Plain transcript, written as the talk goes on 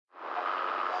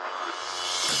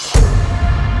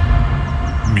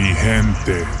Mi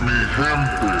gente.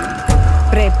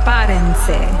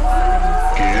 Prepárense.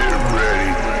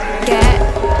 Get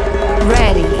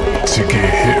ready. To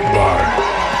get hit by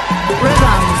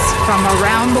Rhythms from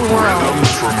around the world.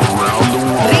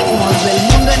 Ritmos del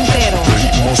mundo entero.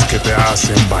 ritmos que te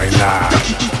hacen bailar.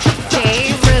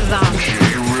 J-Rhythm.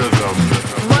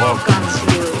 Welcome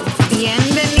you.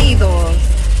 Bienvenidos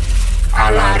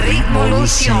a la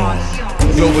Ritmolución.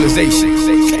 Globalization.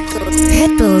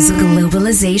 Pitbull's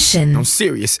Globalization. On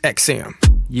Sirius XM.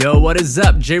 Yo, what is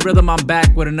up? J-Rhythm, I'm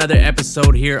back with another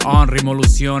episode here on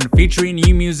Ritmolución, featuring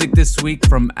new music this week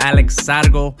from Alex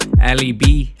Sargo, Ali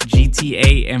B,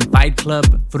 GTA and Fight Club,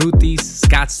 Fruities,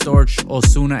 Scott Storch,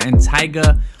 Ozuna and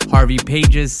Tyga, Harvey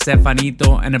Pages,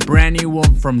 Stefanito, and a brand new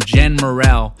one from Jen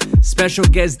Morel. Special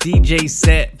guest DJ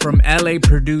set from LA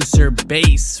producer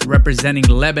Bass, representing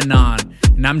Lebanon.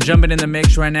 And I'm jumping in the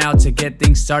mix right now to get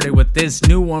things started with this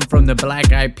new one from the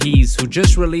Black Eyed Peas, who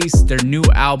just released their new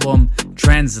album,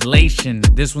 Translation.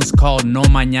 This one's called No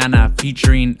Mañana,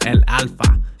 featuring El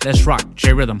Alfa. Let's rock,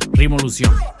 J-Rhythm,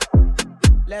 Ritmolución.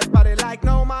 Let's party like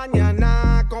no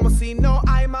mañana, como si no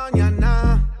hay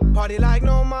mañana. Party like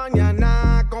no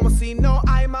mañana, como si no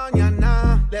hay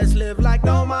mañana. Let's live like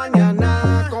no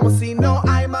mañana, como si no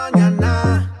hay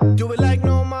mañana. Do it like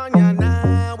no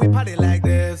mañana, we party like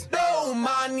this. No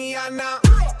mañana.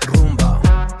 Rumba,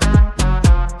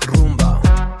 rumba,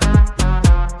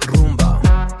 rumba,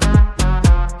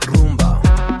 rumba,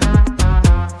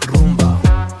 rumba,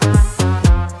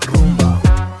 rumba.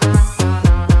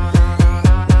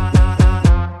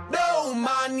 No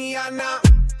mañana.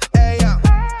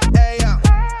 Ella,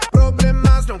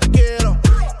 problemas no quiero.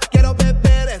 Quiero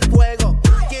beber el fuego.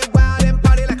 Get wild and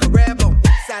party like a rebel.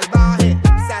 Salvaje,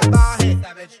 salvaje.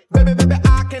 Baby,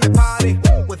 I can party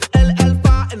with El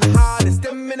Alfa and the hottest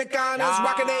Dominicanos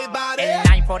rocking their body. El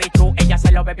 942, ella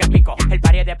se lo bebió en pico. El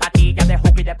party de patillas, de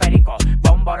hook y de perico.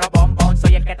 Bomboro, bombón,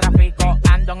 soy el que trafico.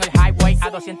 Ando en el highway a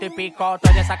 200 y pico.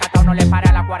 Estoy desacatado, no le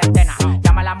pare la cuarentena.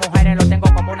 Llama a las mujeres, lo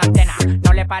tengo como una antena.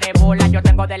 No le pare bola, yo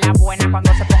tengo de la buena.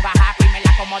 Cuando se ponga happy, me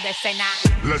la como de cena.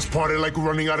 Let's party like we're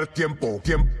running out of tiempo.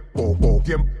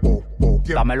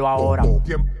 Dámelo ahora.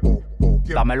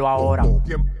 Dámelo ahora.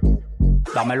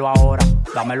 Dámelo ahora,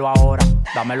 dámelo ahora,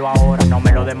 dámelo ahora, no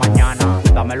me lo de mañana.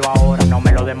 Dámelo ahora, no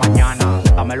me lo de mañana.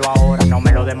 Dámelo ahora, no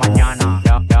me lo de mañana.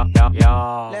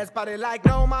 Yeah. Let's party like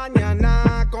no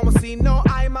mañana, como si no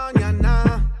hay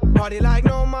mañana. Party like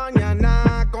no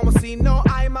mañana, como si no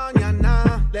hay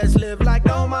mañana. Let's live like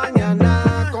no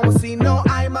mañana, como si no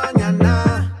hay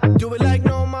mañana. Do it like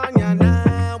no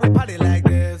mañana, we party like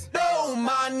this. No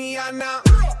mañana.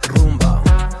 Rumba,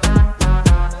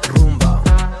 rumba,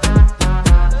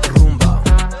 rumba,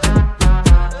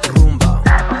 rumba, rumba,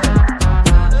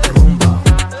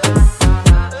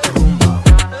 rumba.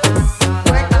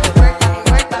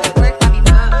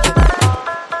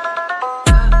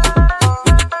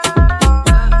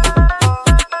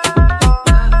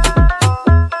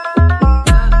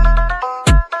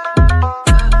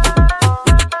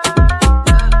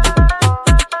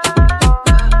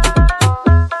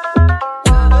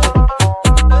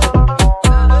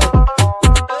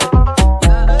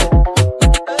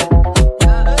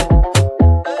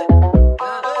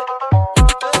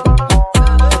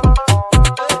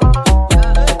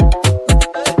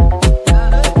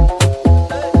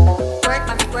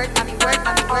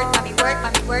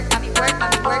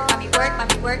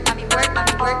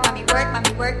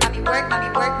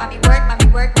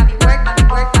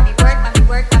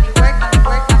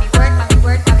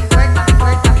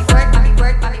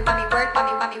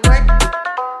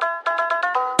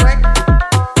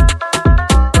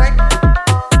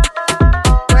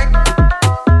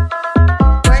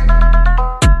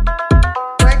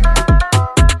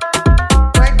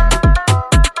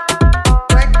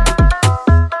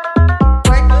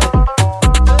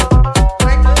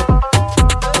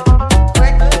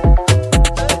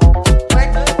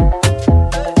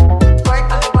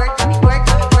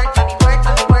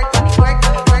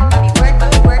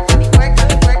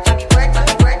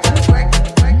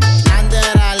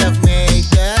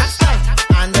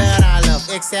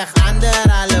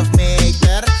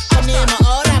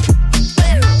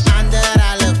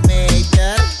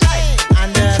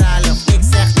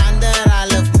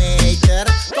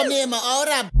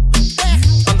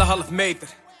 Meter.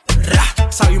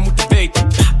 Zou je moeten weten.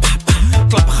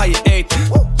 Klappen ga je eten.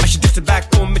 Als je dichterbij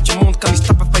komt met je mond, kan die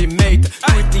stappen van je meten.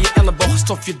 Doe het in je elleboog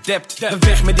alsof je dept.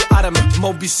 Beweeg met die armen,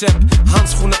 Mobicep.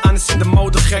 Handschoenen aan is in de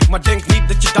mode gek. Maar denk niet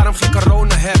dat je daarom geen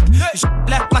corona hebt. Dus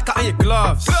blijf plakken aan je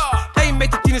gloves. 1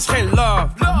 meter 10 is geen love.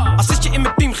 Als zit je in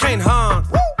mijn team geen hand.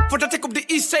 Voordat ik op de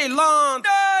IC land.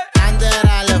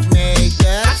 anderhalf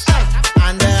meter.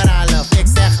 Anderhalf, ik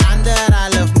zeg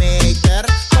anderhalf meter.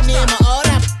 Kom je me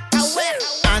ora?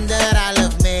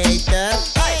 Anderhalf meter.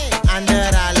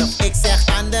 Anderhalf, ik zeg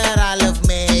anderhalf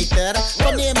meter.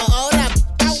 Kom je me ora?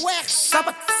 Stop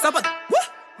het.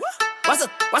 Was het?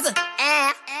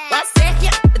 Wat zeg je?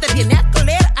 Dat heb je net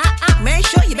geleerd.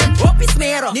 Meisje, je bent hoppie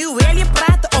smeren. Nu wil je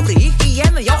praten over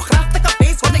hygiëne. Jouw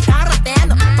grachtencafés word ik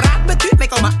quarantaine. Praat met u, mij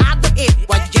kom mijn adem in.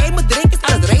 Wat jij moet drinken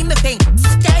is aan het reiniging.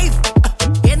 Stijf,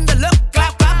 in de lucht.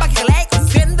 Klap, pak je gelijk,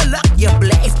 vindelijk. Je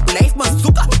blijft me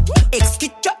zoeken. Ik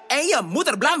schiet je en je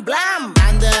moeder blam.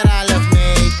 Anderhalf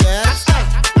meter.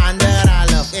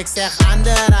 Anderhalf, ik zeg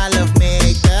anderhalf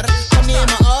meter. Kom je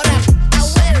me ora?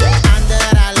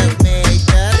 Anderhalf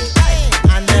meter.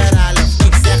 Anderhalf,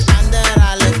 ik zeg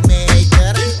anderhalf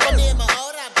meter. Kom je me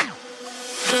ora?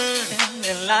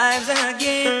 Their lives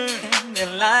again, their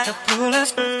lives to pull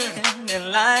us, their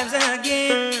lives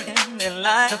again, their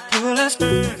lives to pull us,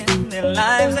 their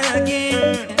lives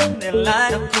again, their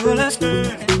lives to pull us,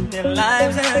 their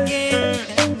lives again,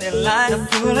 their lives to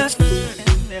pull us,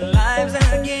 their lives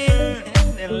again,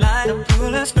 their lives to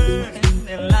pull us,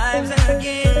 their lives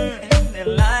again, their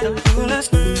lives to pull us,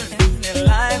 their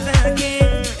lives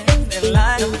again, their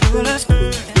lives to pull us,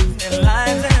 their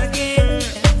lives again,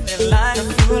 their lives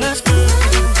to pull us.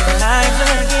 Lives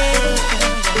again,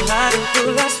 lives to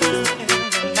us,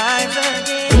 lives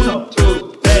again. 1,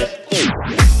 2, 3.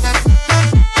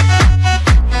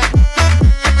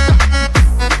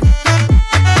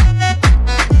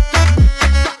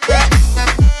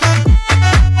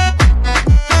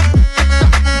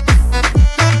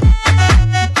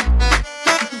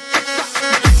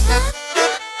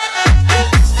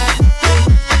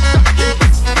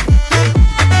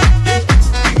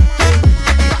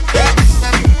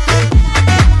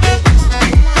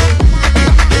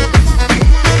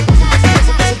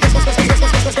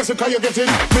 You get in,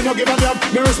 me no give a damn.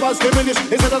 Me response diminish.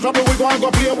 Instead of trouble, we go and go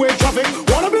play with traffic.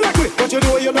 Wanna be like me, but you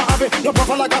know you not have it. No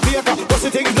proper like a faker. What's the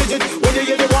thing's legit? When you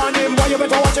hear the warning, boy, you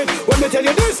better watch it. When me tell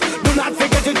you this, do not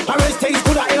forget it. Or else things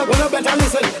could have end up. Well, you better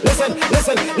listen. Listen,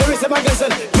 listen.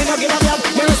 Me no give a damn.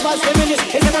 Me response diminish.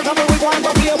 Instead of trouble, we go and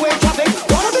go play with traffic.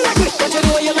 Wanna be like me, but you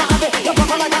know you not have it. No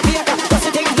proper like a faker. What's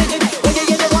the thing's legit? When you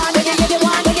hear the warning, when you hear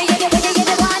the warning, when you hear the warning, when you hear the warning, when you hear the warning, when you hear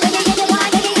the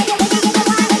warning,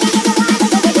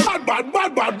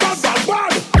 bad.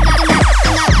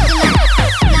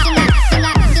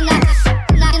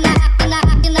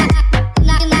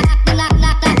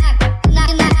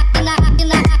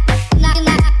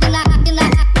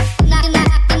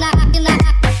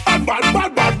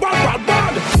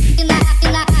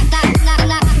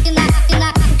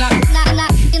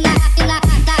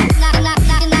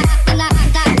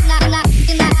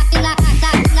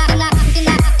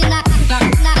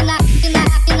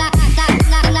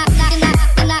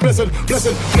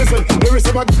 Listen, there is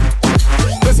a man.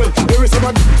 Listen, there is a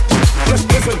man.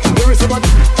 Listen, there is a man.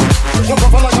 No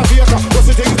papa like a theater. What's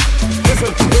the thing?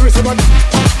 Listen, there is a man.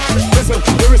 Listen,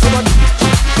 there is a man.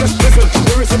 Listen,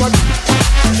 there is a man.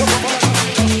 No papa like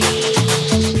a theater.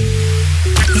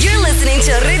 You're listening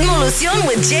to Ritmolución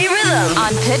with J Rhythm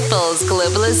on Pitbull's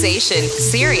Globalization,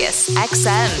 Sirius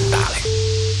XM. Dale.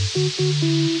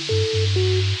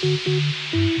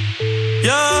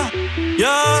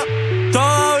 Yeah,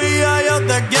 todavía yo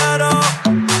te quiero,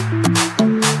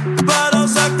 pero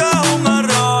sé que es un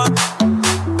error,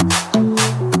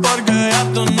 porque ya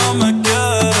tú no me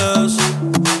quieres,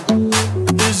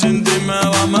 y sin ti me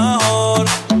va mejor.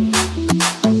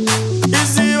 Y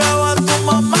si veo a tu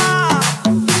mamá,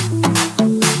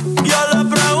 yo le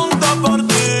pregunto por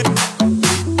ti,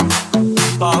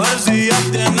 pa' ver si ya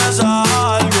tienes a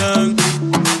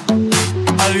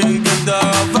alguien que te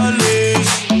haga feliz.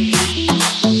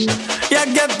 Y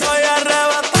aquí estoy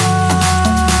arrebatado,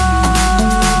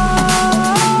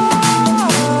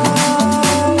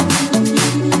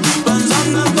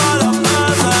 pensando en todas las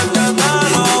veces que te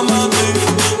lo metí,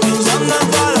 pensando en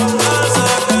todas las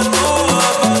veces que tuve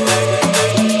para ti.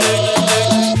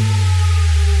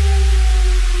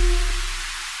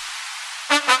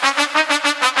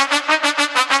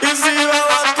 Y si veo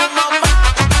a tu mamá,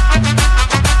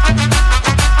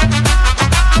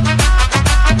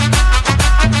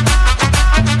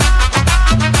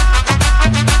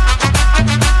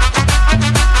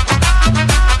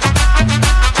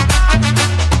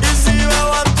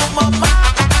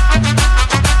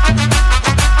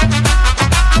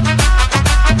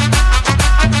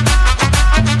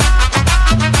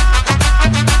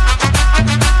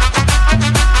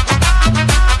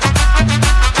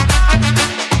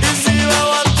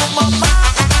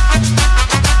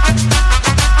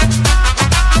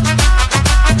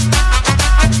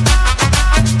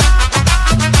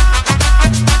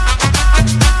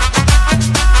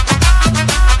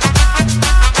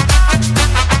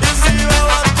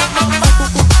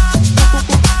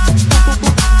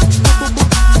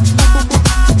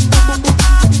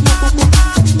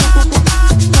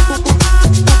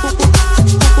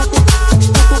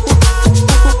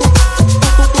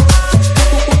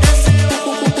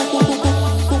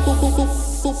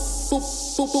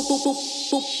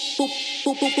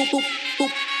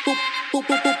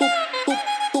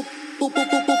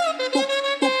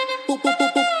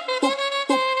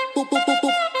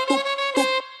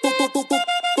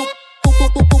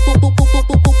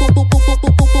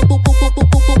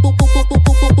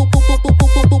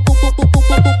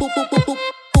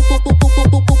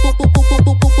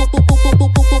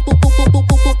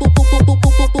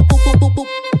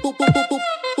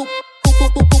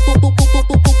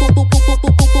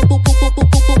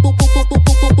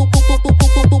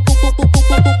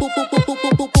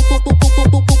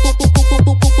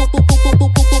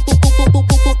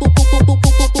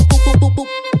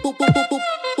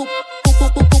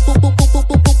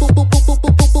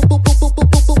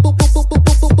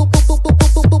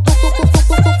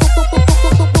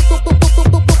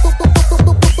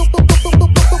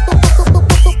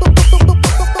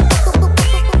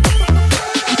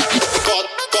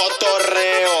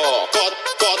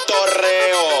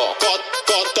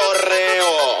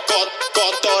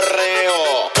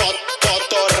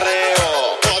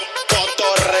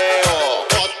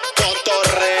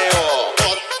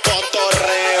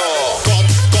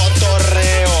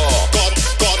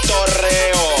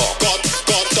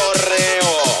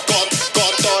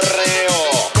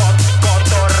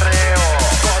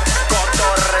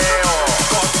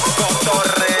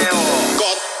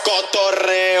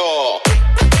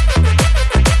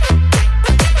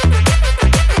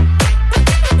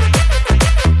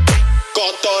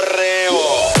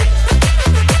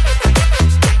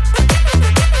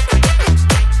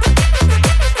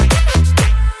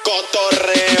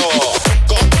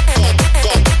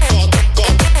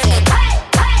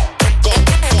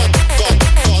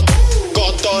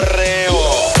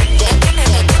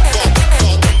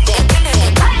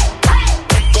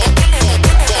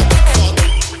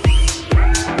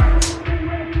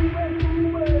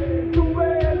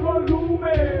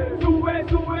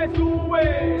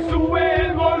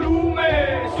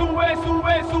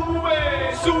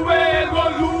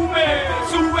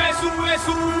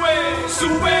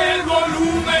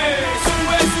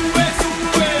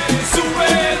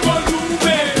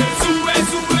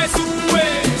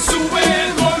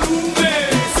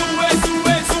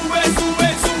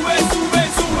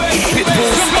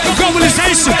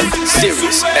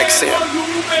 Sirius XM.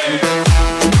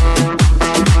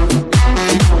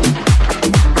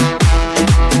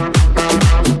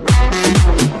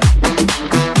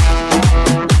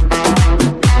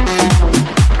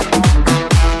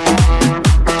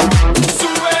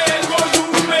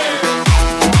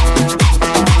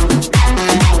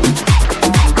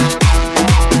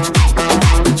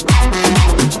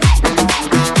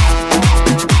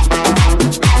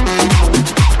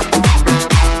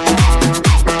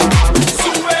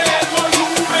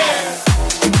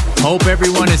 Hope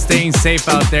everyone is staying safe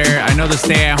out there. I know the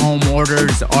stay-at-home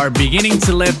orders are beginning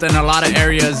to lift in a lot of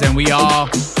areas, and we all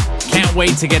can't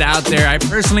wait to get out there. I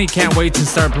personally can't wait to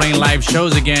start playing live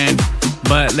shows again,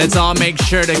 but let's all make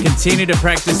sure to continue to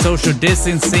practice social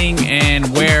distancing and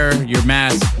wear your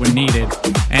mask when needed.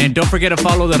 And don't forget to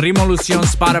follow the Rimolucion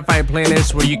Spotify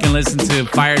playlist, where you can listen to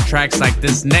fire tracks like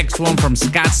this next one from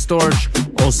Scott Storch,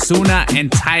 Ozuna, and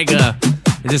Tyga.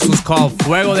 This was called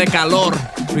Fuego de Calor.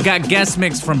 We got guest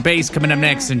mix from Bass coming up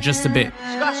next in just a bit.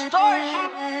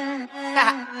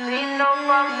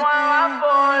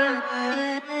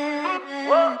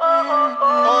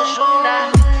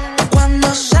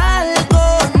 Cuando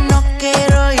salgo no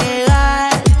quiero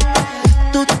llegar.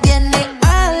 Tú tienes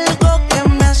algo que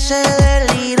me hace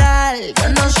delirar. Yo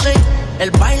no sé, el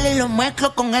baile lo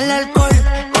mezclo con el alcohol.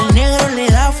 El negro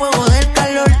le da fuego del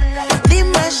calor.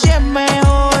 Dime si es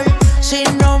mejor si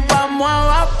nos vamos a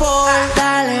vapor.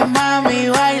 Dale mami,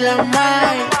 baila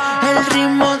más. El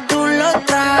ritmo tú lo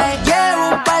traes. Llevo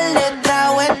un par de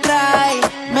tragos extrae.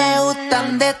 Me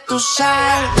gustan de tu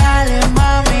side. Dale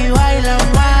mami, baila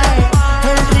más.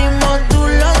 El ritmo tú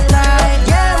lo traes.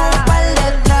 Llevo un par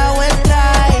de tragos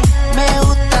extrae. Me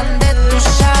gustan de tu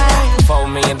side. $4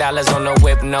 million on the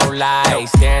whip, no lies.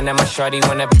 Staring at my shorty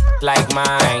when a like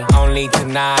mine. Only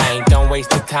tonight, don't waste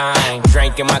the time.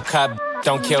 Drink in my cup.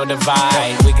 Don't kill the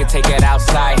vibe. We could take it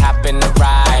outside, hop in the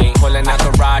ride. Pulling out the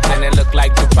rod, and it look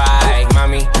like Dubai.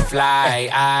 Mommy, fly,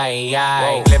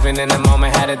 aye. Living in the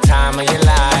moment, had a time of your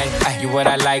life. You what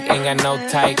I like, ain't got no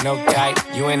type, no type.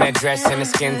 You in that dress and the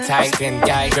skin tight,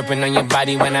 gripping on your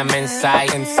body when I'm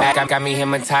inside. Got me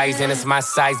hypnotized, and it's my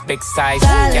size, big size.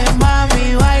 Dale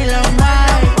mami, baila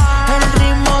más. El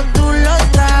ritmo tú lo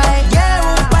traes.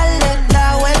 Llevo un par de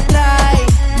tragos extrae.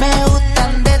 Me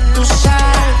gustan de tu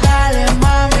side.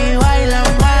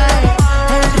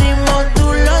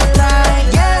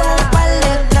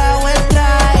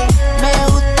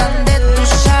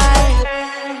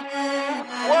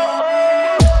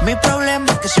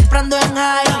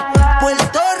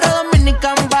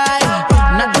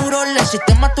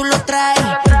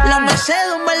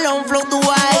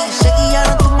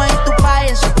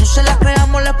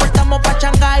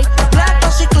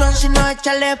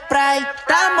 ay.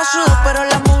 Estamos sudos pero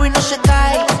la movie no se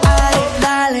cae. Ay,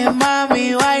 dale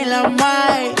mami, baila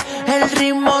mai. El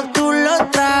ritmo tú lo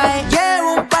traes.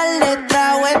 Llevo un par de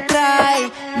tragos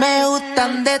trae. Me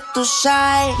gustan de tu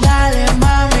side. Dale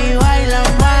mami, baila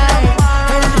mai.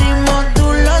 El ritmo tú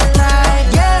lo traes.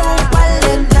 Llevo un par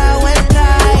de tragos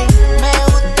trae. Me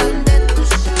gustan de tu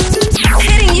side.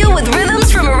 Hitting you with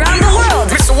rhythms from around the world.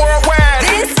 Mr. Worldwide.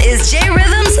 This is J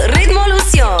Rhythm's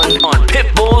Ritmolución On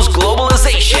Pitbull's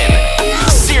Globalization.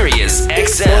 Sirius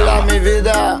XM. Hola mi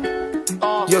vida,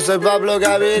 io sono Pablo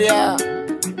Gaviria.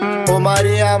 Oh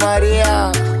Maria, Maria,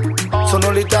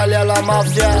 sono l'Italia, la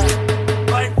mafia.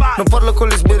 Non parlo con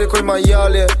gli sbirri, coi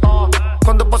maiali.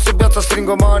 Quando passo in piazza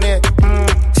stringo mani.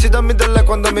 Si dammi del lei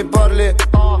quando mi parli.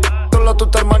 Tolla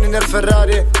tutta Armani nel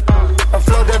Ferrari. A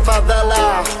flow de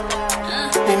favela,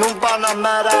 in un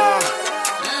Panamera.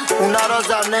 Una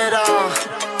rosa nera,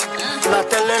 la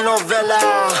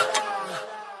telenovela.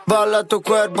 Balla tu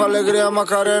cuerpo, alegría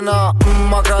Macarena,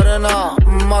 Macarena,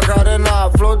 Macarena.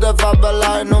 Flow de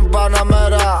favela en un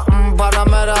Panamera,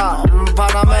 Panamera,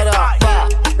 Panamera. Pa,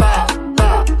 pa,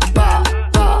 pa, pa,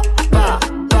 pa, pa,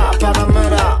 pa,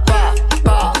 Panamera. Pa,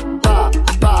 pa, pa,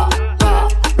 pa, pa,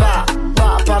 pa,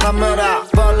 pa, Panamera.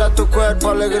 Balla tu cuerpo,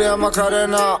 alegría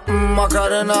Macarena,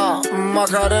 Macarena,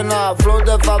 Macarena. Flow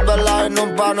de favela in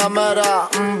un Panamera,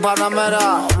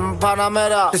 Panamera,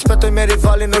 Panamera. Rispetto ai miei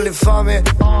rivali non li infami.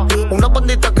 Una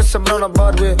bandita che sembra una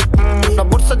Barbie. Una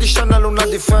borsa di Chanel, una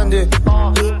di Fendi.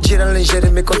 Gira in lingerie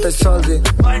e mi conta i soldi.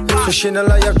 Sushi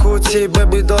nella jacuzzi,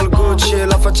 baby doll Gucci.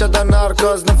 La faccia da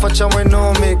Narcos, non facciamo i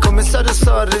nomi. Commissario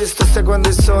Sorry, sto seguendo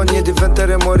i sogni.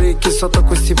 Diventeremo ricchi sotto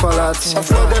questi palazzi. A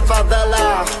flow de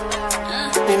favela,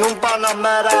 in un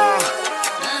Panamera.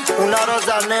 Una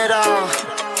rosa nera,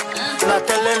 la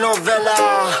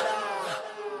telenovela.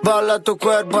 Balla tu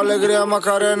cuerpo, alegría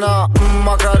Macarena,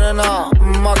 Macarena,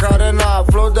 Macarena.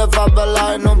 Flow de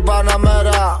favela in un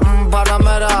Panamera,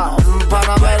 Panamera,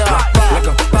 Panamera. Pa, pa, pa,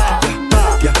 pa, pa, pa,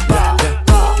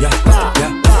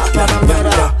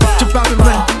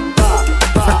 Panamera.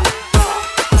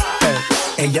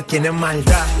 Ella tiene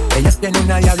maldad, ella tiene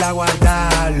una diabla guarda.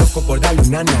 Loco por darle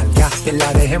una nalga, que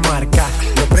la deje marcar.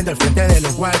 Lo prendo al frente de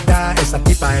los guardas, esa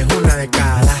tipa es una de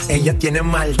cada. Ella tiene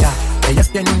maldad, ella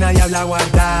tiene una diabla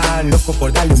guarda. Loco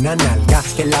por darle una nalga,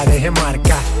 que la deje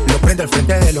marcar. Lo prendo al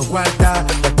frente de los guardas,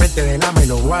 al frente de la me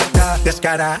lo guarda.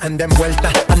 Descara, anda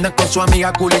envuelta, anda con su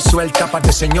amiga cool y suelta.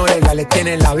 Parte señores, ya le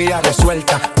tienen la vida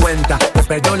resuelta. Cuenta, me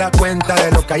perdió la cuenta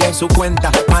de lo que hay en su cuenta.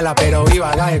 Mala pero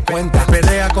viva, la de cuenta.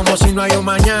 Pelea como si no hay un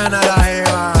mañana la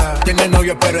Eva. Tiene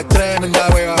novio pero es tremenda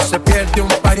hueva. Se pierde un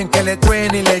par en que le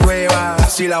truene y le llueva.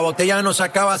 Si la botella no se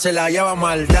acaba se la lleva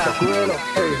maldad. Sacúdelo,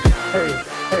 ey, ey,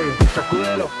 ey,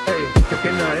 sacúdelo, ey, que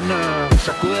tiene arena.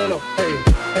 Sacúdelo, ey,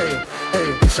 ey,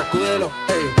 ey, sacúdelo,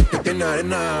 ey, que tiene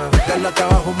arena. Dale hasta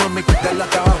abajo mami, dale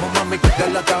hasta abajo mami,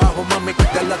 dale hasta abajo mami,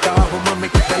 dale hasta abajo mami,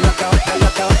 dale hasta abajo, dale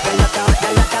hasta abajo, dale hasta abajo,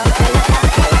 dale hasta abajo, dale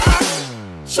hasta abajo.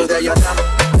 Soy de allá,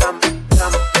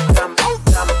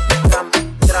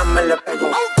 me le pego.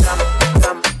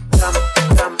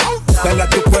 Dale a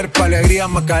tu cuerpo alegría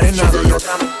Macarena.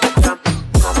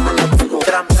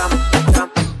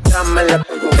 Me le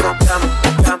pego.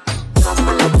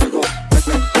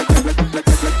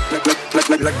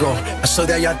 Let go. Eso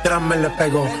de allá atrás me le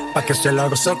pego. Pa' que se la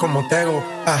gozo como tego.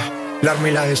 La arma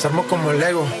y la desarmo como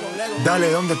Lego.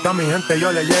 Dale, ¿dónde está mi gente?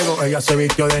 Yo le llego. Ella se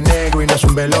vistió de negro y no es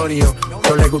un velorio.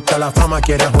 No le gusta la fama,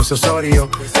 quiere a José Osorio.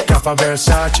 Cafa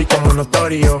Versace como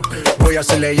notorio. Voy a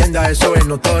ser leyenda, eso es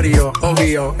notorio.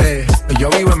 Obvio, yo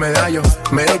vivo en medallo.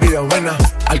 Me doy vida buena.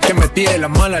 Al que me tire la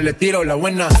mala, le tiro la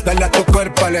buena. Dale a tu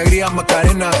cuerpo alegría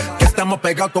Macarena. Que estamos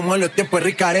pegados como en los tiempos de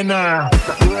Rica Arena.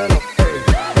 Sacúdelo,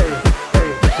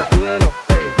 sacúdelo,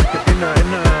 que tiene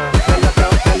arena.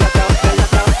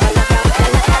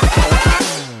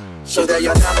 Soy de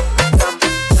allá,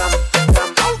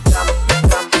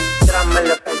 me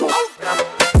le pego.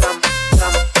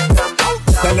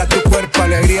 Dale a tu cuerpo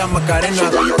alegría Macarena.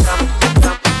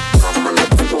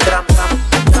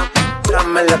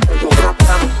 Me le pego.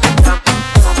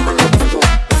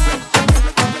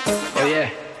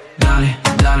 Oye, dale,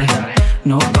 dale,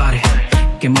 no pare.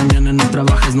 Que mañana no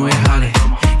trabajes, no hay jale.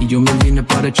 Y yo me vine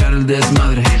para echar el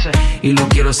desmadre. Y lo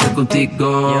quiero hacer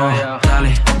contigo.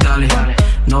 Dale, dale,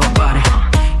 no pare.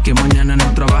 Que mañana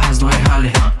no trabajas, no hay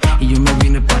jale. Y yo me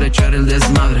vine para echar el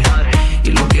desmadre.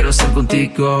 Y lo quiero hacer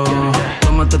contigo.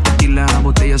 Tómate tequila,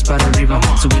 botellas para arriba.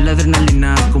 Subí la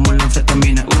adrenalina como la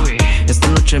anfetamina. Esta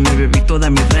noche me bebí toda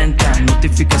mi renta.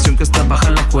 Notificación que está baja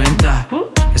la cuenta.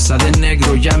 Esa de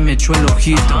negro ya me echó el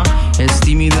ojito. Es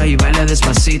tímida y baila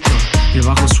despacito. El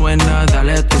bajo suena,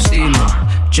 dale a tu estilo.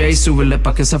 Jay, súbele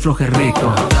pa' que se afloje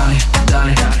rico. Dale,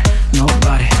 dale, no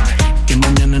pare, que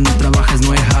mañana no trabajes,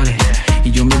 no hay jale.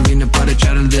 Y yo me vine para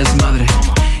echar el desmadre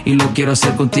y lo quiero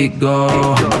hacer contigo.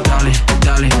 Dale,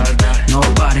 dale, no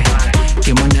pare,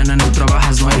 que mañana no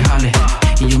trabajas, no hay jale.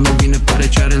 Y yo me vine para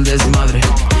echar el desmadre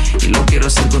y lo quiero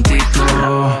hacer contigo.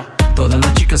 Todas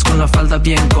las chicas con la falda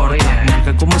bien corta,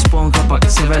 marca como esponja pa' que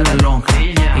se vea la lonja.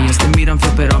 Ellas te miran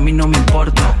feo pero a mí no me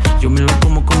importa, yo me lo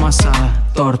como asada,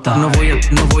 torta. No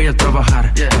voy a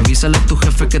trabajar, avísale a tu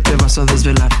jefe que te vas a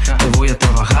desvelar. Te voy a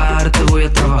trabajar,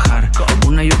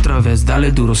 una y otra vez,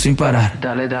 dale duro sin parar.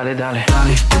 Dale, dale, dale,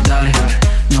 dale, dale,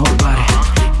 no pare,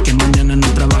 que mañana no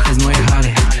trabajes, no hay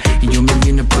jale. Y yo me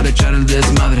vine para echar el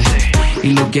desmadre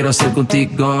y lo quiero hacer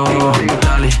contigo.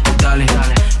 Dale, dale,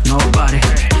 no pare,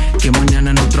 que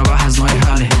mañana no trabajas, no hay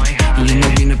jale. Y yo me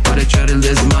vine para echar el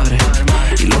desmadre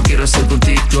y lo quiero hacer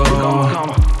contigo.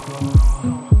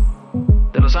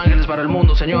 De Los Ángeles para el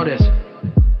mundo, señores.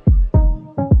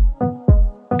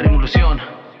 Revolución.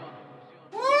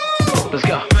 Let's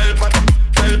go.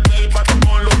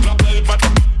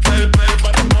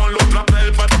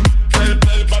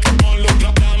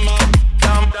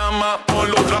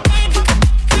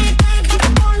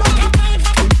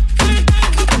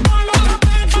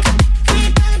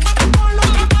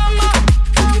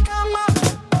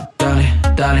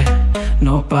 Dale,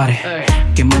 no pare,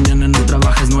 que mañana no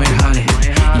trabajes, no hay jale.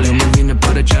 Y yo me vine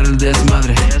para echar el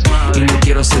desmadre y lo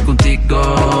quiero hacer contigo.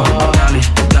 Dale,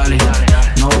 dale,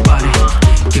 no pare,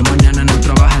 que mañana no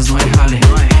trabajas, no hay jale.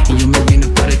 Y yo me vine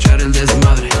para echar el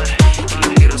desmadre y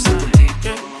lo quiero hacer contigo.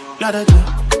 Laat het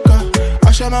lukken,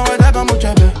 als je maar wat hebt, dan moet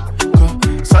je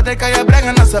bukken. Zat ik aan je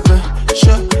brengen als een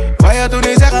busje. Wou je toen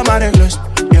niet zeggen, maar ik lust.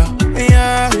 Ja,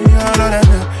 ja, ja, laat het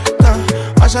lukken.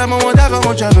 Als je maar wat hebt, dan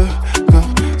moet je bukken.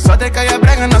 Zat ik aan je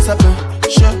brengen als een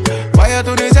busje. Wou je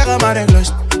toen niet zeggen, maar ik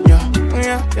lust. Ja, ja,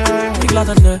 ja, ja. Ik laat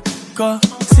het lukken.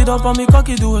 Zie dan van mijn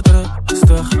kakkie, doe het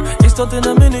rustig. Is tot in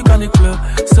een minuut kan ik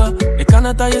klussen. Ik kan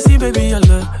het aan je zien, baby, je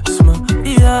lust me.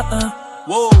 Ja,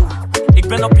 wow, ik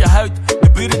ben op je huid.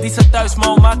 De buren die zijn thuis,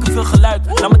 maar we maken veel geluid.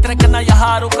 Laat me trekken naar je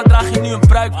haar, ook al draag je nu een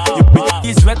pruik. Je bitch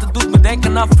die is wet, het doet me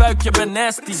denken aan fuik, je bent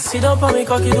nasty. Zie dan van mijn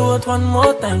kakkie, doe het one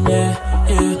more time, yeah,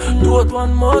 yeah. Doe het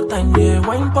one more time, yeah.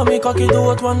 Wine van mijn kakkie, doe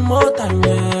het one more time,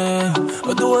 yeah.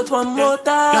 Doe het one more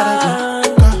time.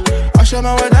 Als je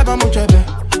maar wat hebt, dan moet je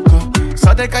bukken.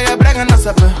 Zat ik aan je brengen als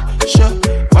een busje.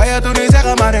 Wou je toen niet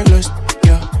zeggen, maar ik lust.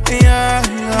 Ja, ja,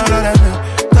 ja, laat het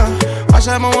lukken. Als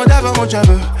je maar wat hebt, dan moet je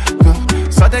bukken.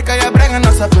 Zat ik aan je brengen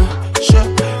als een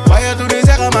busje. Wou je toen niet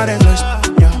zeggen, maar ik lust.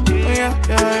 Ja, ja, ja,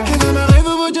 ja. Ik wil me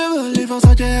geven wat je wil. Liever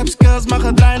zat je hebt skills, maar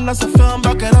het draaien als een film.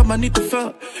 Bak het op, maar niet te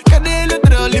veel. Ik heb de hele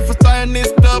drill, liever sta je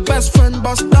niet stil. Best friend,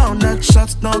 boss down, net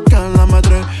shots, no kill, laat me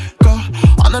drukken.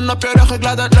 Handen op je rug, ik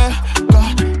laat het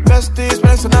lukken. Besties,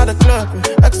 breng ze naar de club.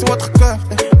 Extra wordt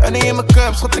gekuft, en niet in mijn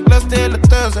cup. Schat, ik lust de hele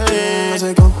tussen. Als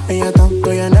ik kom in je tand,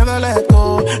 doe je never let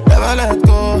go. Never let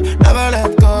go, never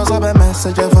let go. Zo bij mij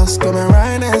zet je vast, kom en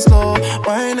wine is slow.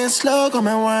 Wine is slow, kom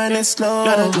en wine is slow.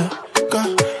 Laat het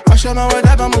lukken, als je maar wat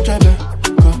hebt, dan moet je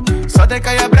bukken. Zat ik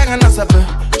aan je brengen als een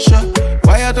busje.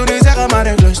 Wou je toen niet zeggen, maar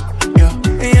ik lust. Ja,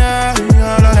 ja,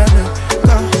 ja, laat het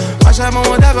lukken. Als je maar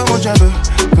wat hebt, dan moet je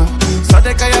bukken. Zat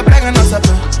ik aan je brengen als een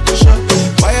busje.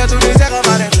 Wou je toen niet zeggen,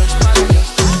 maar ik lust.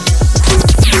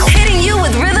 Hitting you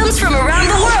with rhythms from around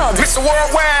the world. Mr.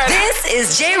 Worldwide. This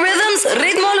is J Rhythm's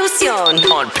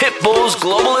Ritmolución on Pitbull's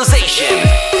Globalization.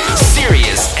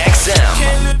 Sirius XM.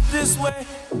 Can't live this way.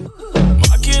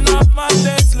 Marking off my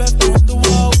days left on the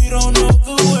wall. We don't know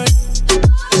the way.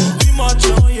 We march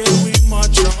on, yeah, we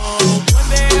march on. One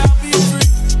day I'll be free.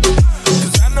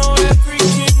 'Cause I know every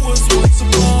king was once a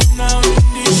born now in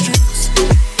these streets.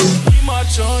 We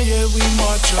march on, yeah, we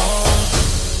march on.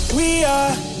 We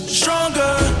are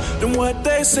stronger than what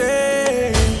they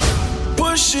say.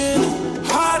 Pushing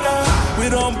harder. We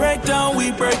don't break down,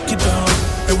 we break it down.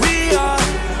 And we are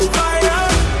fire.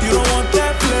 You don't want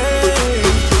that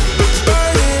flame.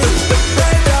 Burn it,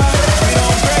 break down. We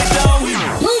don't break down, we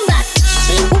boom back.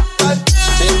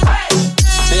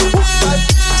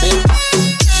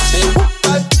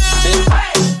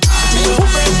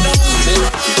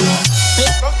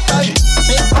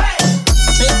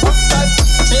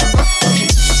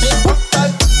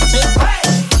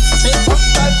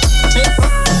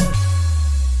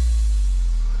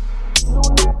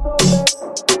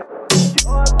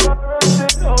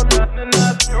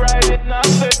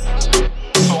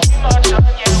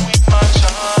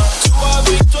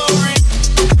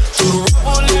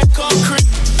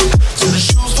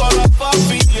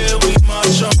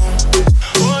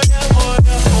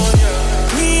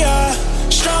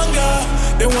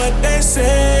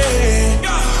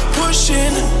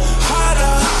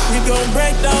 We gon'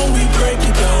 break down, we break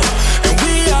it down. And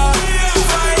we are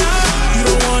fire. You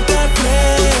don't want that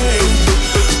flame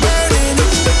burning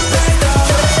right now.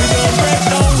 We gon' break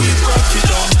down, we break it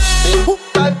down.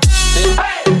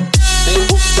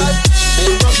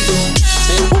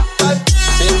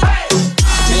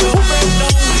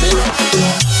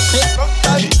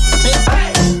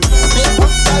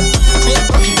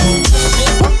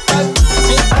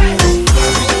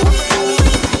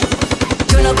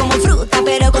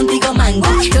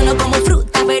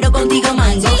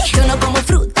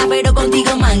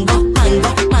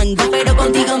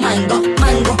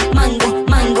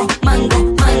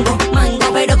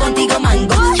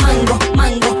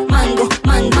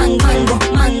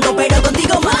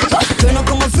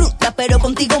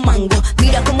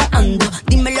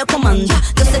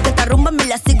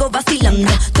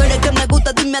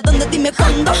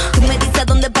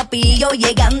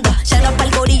 Llegando, ya no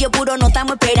pa'l gorillo puro, no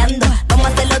estamos esperando. Vamos a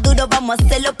hacerlo duro, vamos a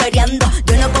hacerlo peleando.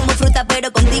 Yo no como fruta, pero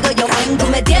contigo yo vengo.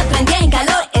 Tú me tienes prendida en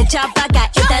calor, echa pa'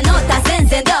 acá. Esta nota se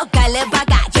encendió, cale pa'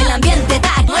 acá. Que el ambiente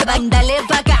está nueva, dale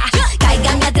pa' acá.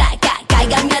 Cáigame atrás,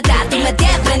 cáigame atrás. Tú me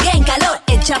tienes prendida en calor,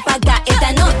 echa pa' acá.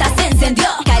 Esta nota se encendió,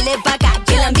 cale pa' acá.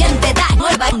 Que el ambiente está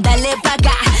nueva, dale pa'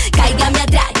 acá. Cáigame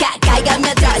atrás, cáigame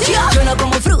atrás. Yo no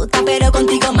como fruta, pero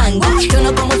contigo mango. Yo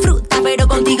no como fruta, pero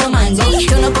contigo mango.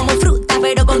 Yo no como fruta,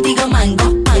 pero contigo mango,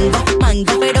 mango,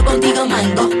 mango, pero contigo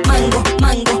mango, mango,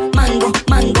 mango, mango,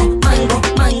 mango, mango,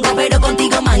 mango, pero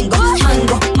contigo mango,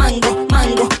 mango, mango,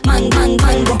 mango, mango,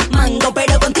 mango, mango,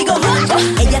 pero contigo mango.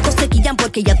 Ellas dos se quillan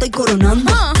porque ya estoy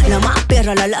coronando. La más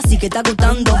perra, la sí que está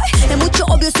gustando. Es mucho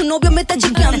obvio, su novio me está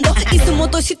chingueando. Y su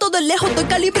motorcito de lejos estoy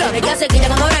calibrando. Ella se quilla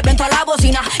cuando revento a la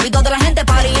bocina. Y toda la gente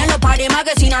party en los party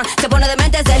magazine. Se pone de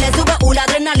mente, se le sube una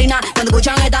adrenalina. Cuando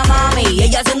escuchan esta mami,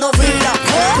 ella haciendo fila.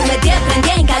 Tú me tienes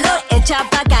prendida en calor, echa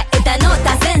pa' acá. Esta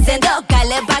nota se encendió,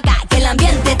 cale pa' acá. Que el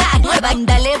ambiente está nueva,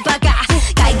 dale pa' acá.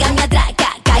 Cáigame atrás,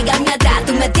 cáigame atrás.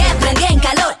 Tú me tienes prendida en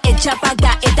calor, echa pa'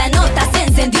 acá. Esta nota se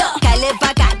encendió, cale pa'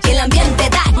 acá. Que el ambiente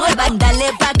está nueva,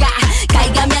 dale pa' acá.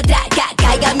 Cáigame atrás,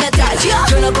 cáigame atrás.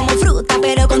 Yo no como fruta,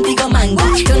 pero contigo mango.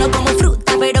 Yo no como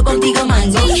fruta, pero contigo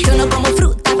mango. Yo no como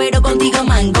fruta, pero contigo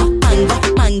mango. Mango,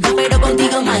 mango, pero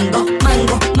contigo mango.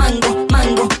 Mango, mango,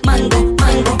 mango, mango,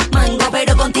 mango, mango,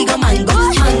 pero contigo mango.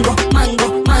 Mango,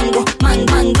 mango, mango,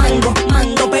 mango, mango,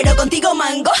 mango, pero contigo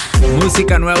mango.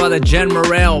 Música nueva de Jen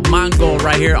Morel, Mango,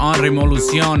 right here on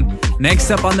Revolucion.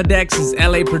 Next up on the decks is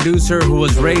LA producer who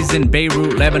was raised in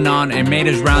Beirut, Lebanon, and made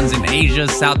his rounds in Asia,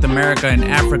 South America, and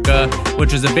Africa,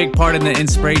 which was a big part of the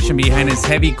inspiration behind his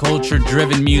heavy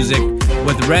culture-driven music,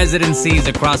 with residencies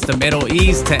across the Middle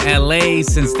East to LA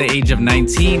since the age of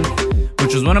 19,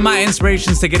 which was one of my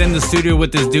inspirations to get in the studio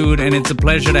with this dude, and it's a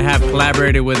pleasure to have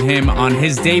collaborated with him on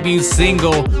his debut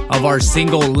single of our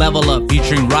single Level Up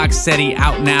featuring Rocksteady,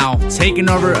 out now. Taking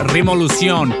over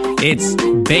Revolucion, it's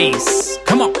Bass.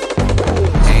 Come on.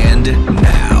 And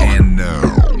now,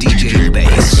 DJ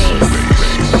Bass.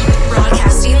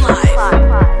 Broadcasting live,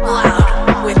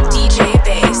 loud with DJ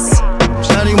Bass.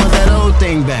 Shawty want that old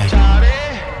thing back,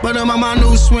 but I'm on my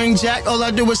new swing jack. All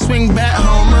I do is swing back,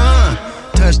 home run.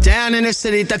 Touchdown in the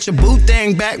city, thought your boot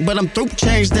thing back, but I'm through,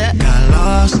 changed that. Got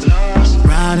lost,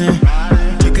 riding,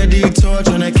 took a detour,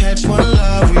 tryna catch one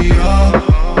love. We all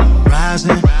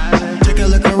rising, take a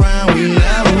look around, we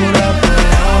leveled up.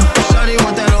 Shawty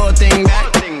want that old thing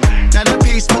back, not a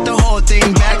piece, but the whole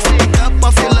thing back. Up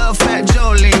off your love, Fat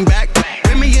Joe, lean back.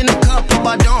 Bring me in the cup, hope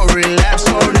I don't relapse.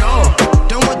 Oh no,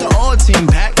 don't want the old team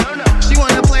back. She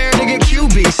want a player to get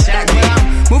QB sack, but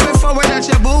I'm moving forward at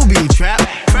your booby trap.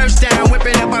 First down,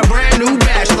 whipping up a brand new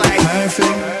batch like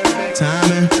perfect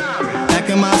timing. Back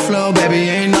in my flow, baby,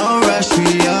 ain't no rush.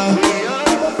 We are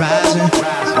rising.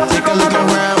 Take a look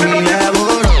around, we have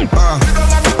what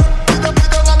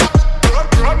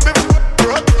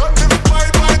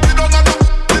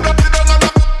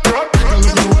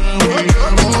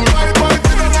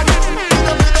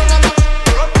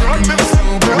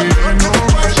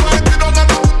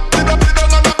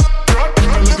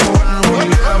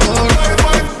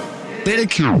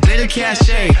Little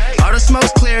cachet, all the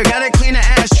smoke's clear, gotta clean the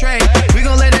ashtray. We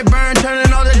gon' let it burn,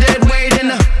 turning all the dead weight in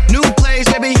the new place.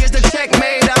 Baby, here's the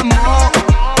checkmate, I'm on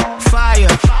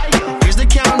fire. Here's the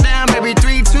countdown, baby,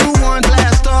 3, 2, 1,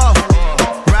 blast off.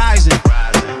 Rising,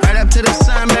 right up to the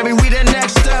sun, baby, we the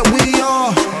next up, we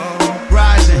all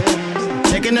rising.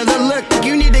 Take another look,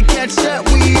 you need to catch up,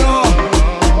 we all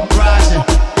rising.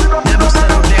 Never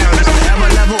settle down, just never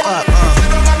level up.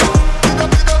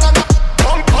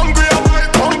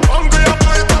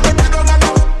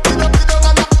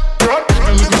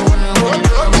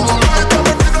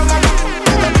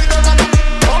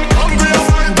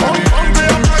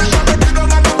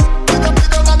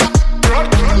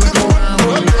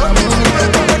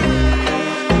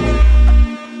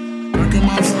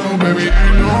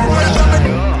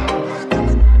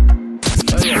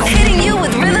 Hitting you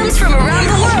with rhythms from around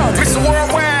the world.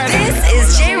 This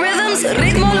is J Rhythm's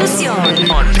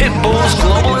Ritmolución on Pitbull's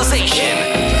Globalization,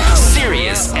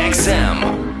 Sirius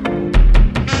XM.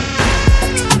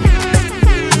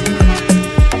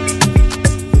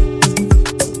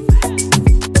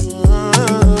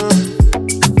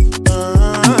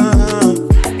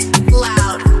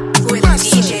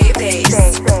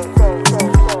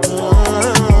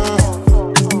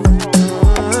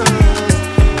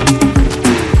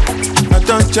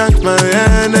 Charge my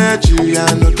energy, I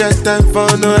no get time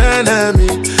for no enemy.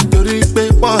 Torí pé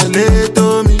pọ̀lẹ́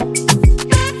tó mi.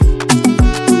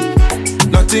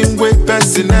 Nothing with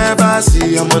person never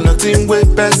see. I'm on nothing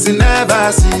with person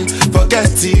never see.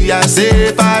 Forget it, I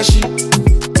say fashi.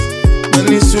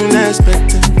 Money soon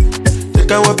expected.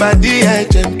 Check out what body I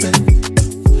jump.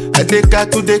 I take out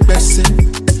to the person.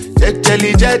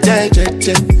 Jelly, je.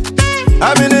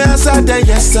 I'm in the answer, then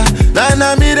yes sir. Then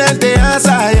I'm in the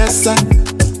answer, yes sir.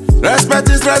 Respect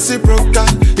is reciprocal,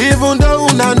 even though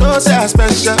una know say I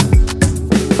special.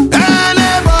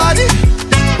 Anybody,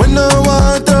 we no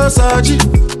want to search it.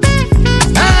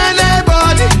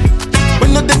 Anybody, we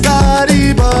no the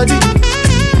carry body.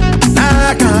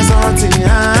 I can't something, I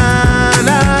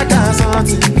can't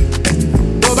something.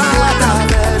 Go back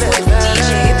to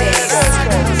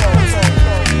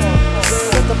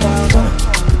Get the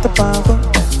pango,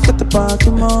 get the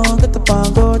pango, get the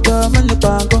pango, dame el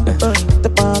pango, get the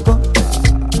pango.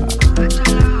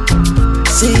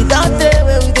 See, don't tell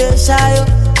where we get shy,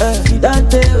 you don't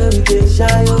tell where we get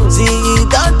shy, see, you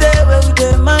don't tell where we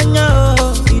get mania,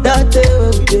 you don't tell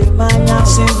where we get mania.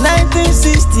 Since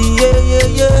 1960, yeah,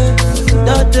 you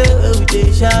don't tell where we get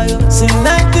shy, since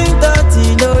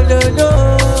 1930, no,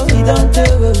 you don't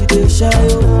tell where we get shy.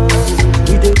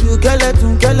 You dey do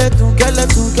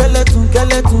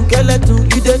skeleton.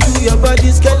 You dey do your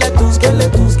body skeleton. You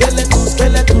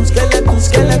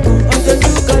dey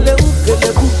do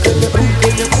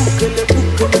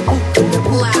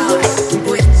Loud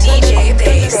with DJ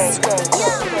Bass.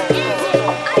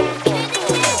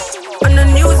 On the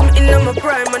news, me in my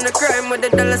prime, on the crime with the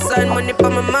dollar sign, money for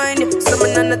my mind.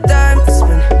 Someone on the time for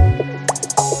spend.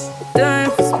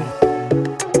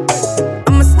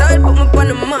 Put me on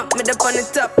the map, me up on the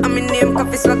top. I'm in name,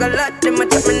 coffee swag a lot. Them a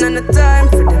chat me on the time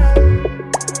for them.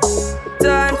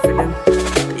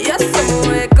 Yes, I'ma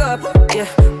wake up. Yeah,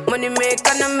 money make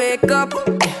and I make up.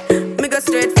 Yeah, me go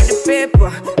straight for the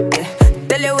paper. Yeah,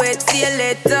 tell you wait, see you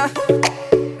later.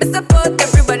 Mr. Pot,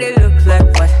 everybody look like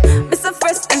what? Mr.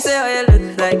 First and say how you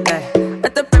look like that. I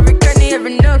top every cranny,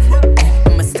 every nook.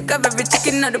 I'ma stick up every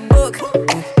chicken out the book.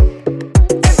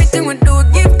 Everything we do,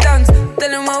 give thanks. Tell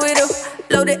them what we do.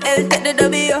 Load the L, take the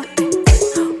W.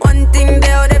 One thing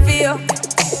they out there for you.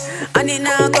 And it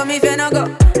now come if you no go.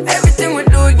 Everything we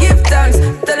do, give thanks.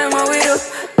 Tell them what we do.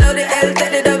 Load the L,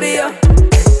 take the W.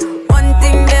 One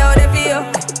thing they out there for you.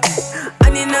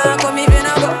 And it now come if you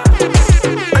no go.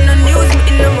 On the news, me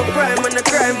in my prime. On the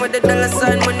crime with the dollar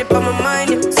sign, money for my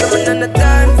mind. Someone on the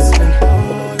time for spend.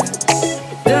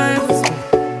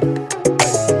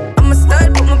 I'ma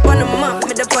start, put me on the map.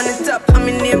 Me up on the top. I'm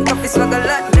in name, coffee swag a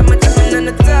lot.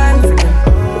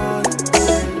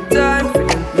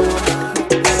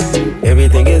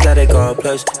 Everything is how they call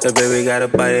plush. The baby got a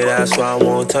body, that's why I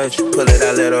won't touch. Pull it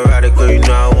out, let her ride it, girl, you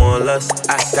know I want lust.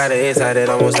 I got it inside it,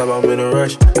 I won't stop, I'm in a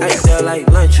rush. I eat that like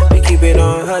lunch, we keep it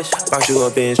on hush. Box you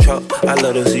up in his truck, I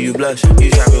love to see you blush. You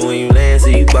shopping when you land, so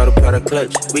you bought a product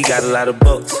clutch. We got a lot of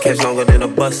bucks, catch longer than a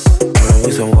bus.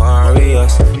 We some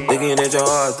warriors, looking at your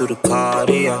heart through the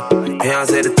cardio.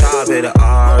 Beyonce at the top of the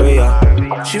aria.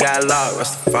 She got a lot,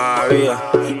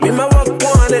 Rastafari. Me and my walk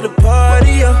one at the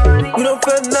party, yeah. We don't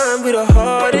feel nothing, we the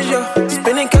hardest, yeah.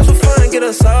 Spending cash for fun, get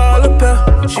us all a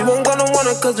pair. She won't gonna want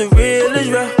it cause the real is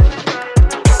real.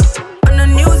 On the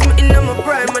news, me in my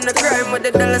prime. On the crime with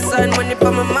the dollar sign, money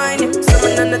for my mind.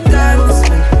 Someone on the time for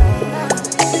spend.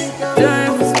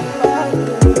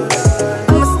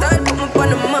 I'ma start, put me on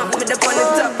the map. Me up on the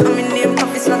top, I'm in name,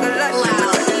 coffee swag a lot.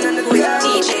 Loud with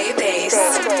DJ Bass.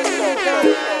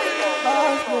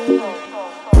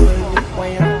 When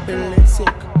you're feeling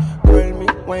sick, call me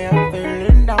when you're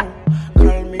feeling down.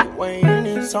 Call me when you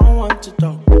need someone to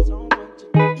talk.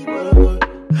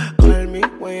 Call me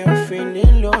when you're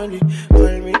feeling lonely.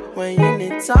 Call me when you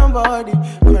need somebody.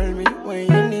 Call me when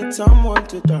you need someone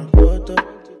to talk to.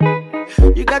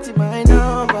 You got in my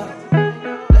number.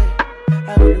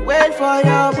 I will wait for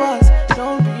your boss.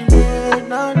 Don't be late,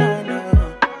 no.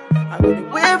 I will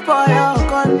wait for your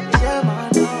call. Get my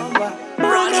number.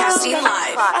 Broadcasting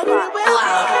live,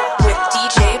 loud with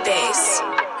DJ Bass.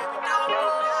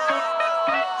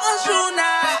 somos una.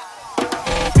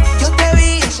 Yo te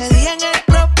vi ese día en el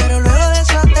club, pero luego de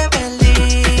eso te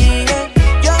perdí.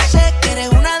 Yo sé que eres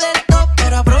una del top,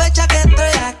 pero aprovecha que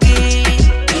estoy aquí.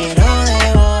 Quiero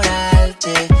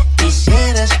devorarte,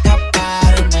 quisiera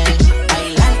escaparme,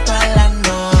 bailar toda la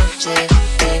noche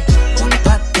junto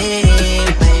a ti,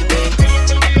 baby.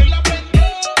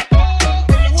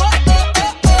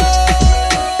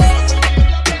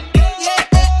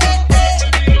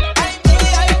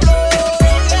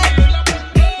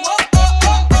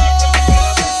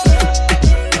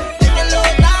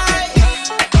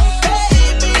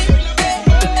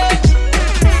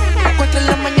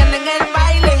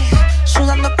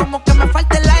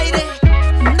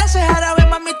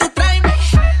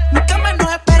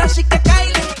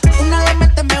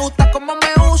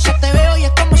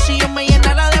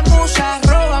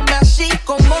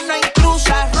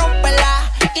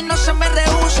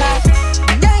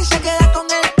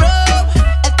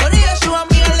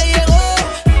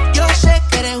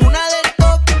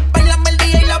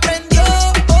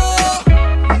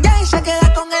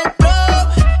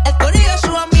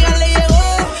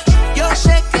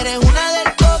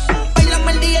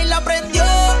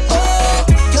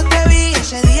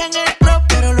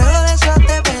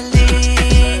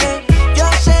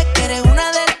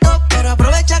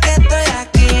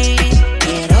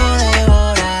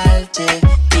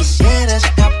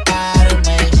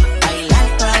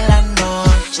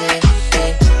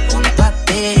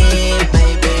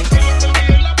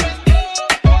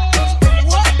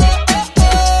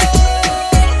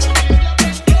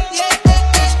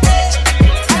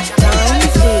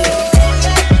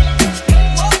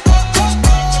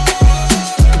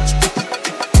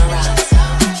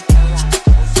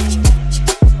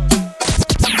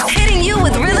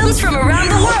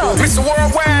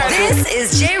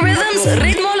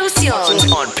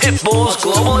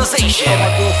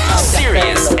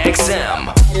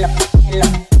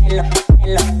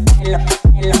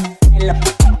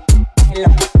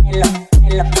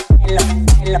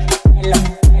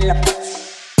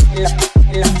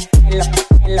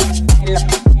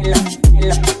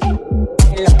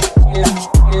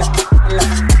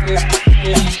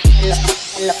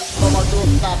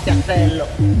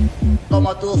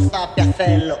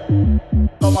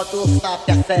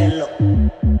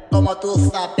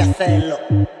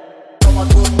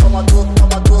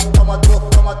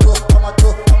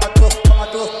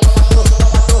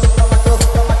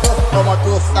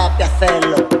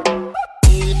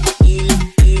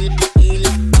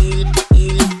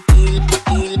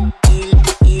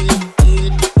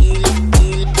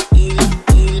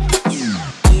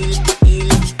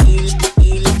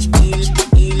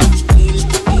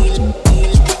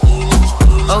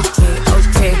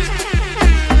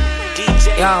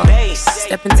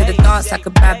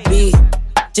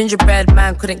 Gingerbread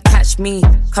man couldn't catch me.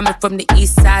 Coming from the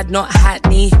east side, not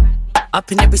Hackney.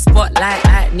 Up in every spot like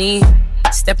acne.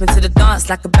 Step into the dance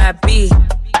like a bad bee.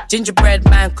 Gingerbread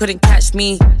man couldn't catch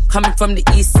me. Coming from the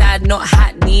east side, not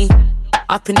Hackney.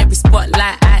 Up in every spot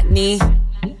like acne.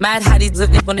 Mad how these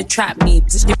look, they wanna trap me.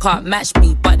 You can't match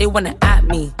me, but they wanna at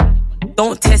me.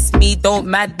 Don't test me, don't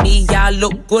mad me. Yeah, I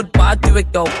look good, but I do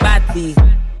it girl badly.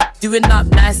 Doing up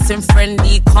nice and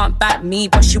friendly, can't back me,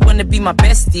 but she wanna be my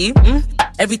bestie.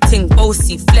 Everything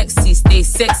bossy, flexy, stay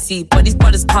sexy, but these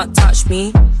brothers can't touch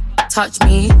me. Touch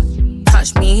me,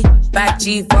 touch me. Back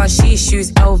Givenchy,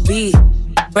 shoes LV.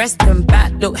 Breast and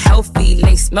back look healthy,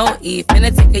 lace melty.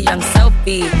 Finna take a young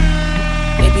selfie.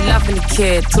 Baby loving the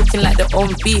kid, talking like their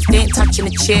own beef. They ain't touching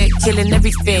the chick, killing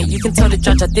everything. You can tell the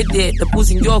judge I did it. The booze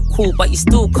in your cool, but you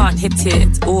still can't hit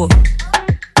it. Ooh.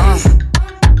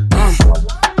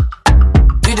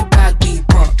 Do the bad beat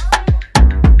pop.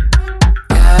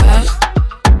 Yeah.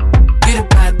 Do the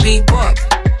bad beat pop.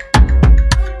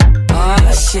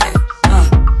 Oh shit.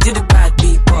 Do the bad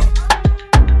beat pop.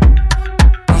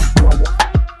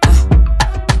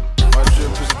 My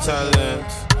drip is a talent.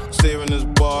 Steering is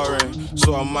boring,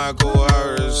 so I might go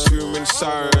Harris. Too many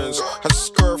sirens. Had to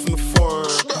skirt from the foreign.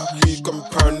 He got me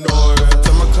paranoid.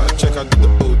 Time I cut check, I did the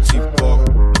OT pop.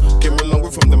 Came a long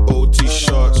way from them OT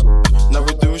shots. Now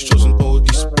we're doing shows in all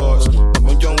these spots. I'm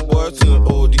a young boy telling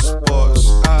all these spots.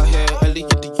 Out here, early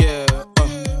get the year.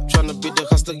 Tryna be the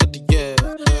hustler get the year.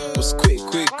 Was quick,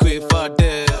 far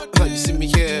there. You see me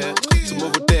here, some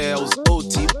over there. I was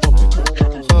OT popping.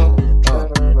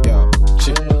 Yeah,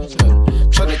 shit.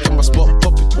 Tryna get my spot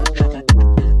popping.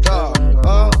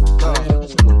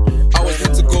 I was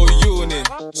meant to go uni,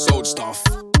 sold stuff,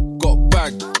 got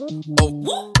bagged.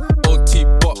 Oh, OT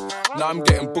pop. Now I'm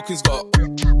getting bookings, got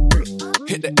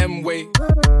hit the M way,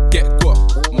 get got.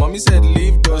 Mommy said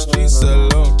leave those streets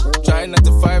alone. Trying 9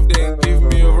 to 5,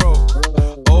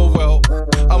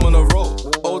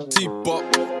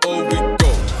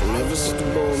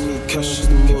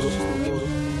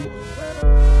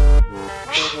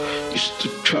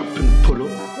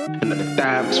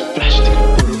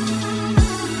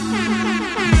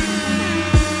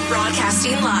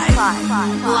 Broadcasting live,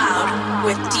 loud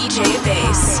with DJ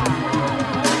Bass.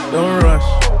 Don't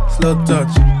rush, slow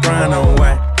touch, brown and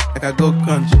white. Like I go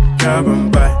country, grab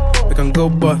and buy. We can go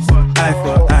bust, eye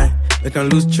for eye. We can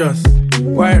lose trust.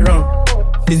 White rum,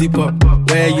 fizzy pop.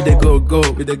 Where you they go,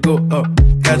 we they go up.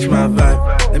 Catch my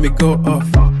vibe, let me go off.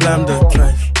 Blam the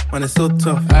trash, man it's so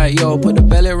tough. Alright, yo, put the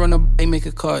belly on the make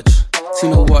a catch.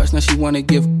 Seen her watch, now she wanna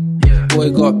give. Boy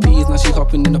got peas, now she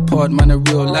hopping in the pod. Man, a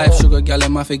real life sugar gal,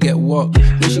 and my forget walk.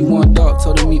 Then she want dark,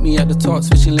 told her meet me at the top.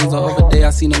 Switching lanes the other day, I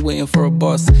seen her waiting for a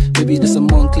bus. Maybe this a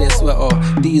Moncler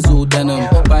sweater, diesel denim.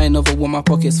 Buy another one, my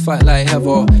pockets fat like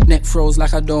heather. Neck froze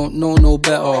like I don't know no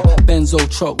better. Benzo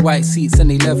truck, white seats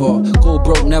and they leather. Go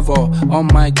broke never, on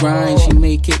my grind. She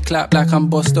make it clap like I'm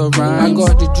Busta Rhymes. I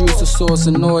got the juice, the sauce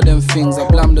and all them things. I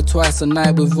blammed her twice a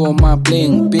night with all my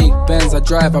bling. Big Benz I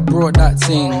drive, I brought that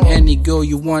thing. Any girl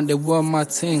you want, they want my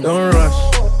ting. Don't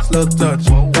rush, slow touch,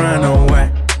 brown and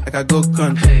white. Like I go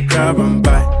country, grab and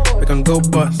buy. We can go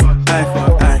bust, eye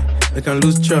for eye. We can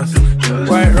lose trust.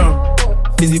 White rum,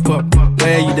 fizzy pop.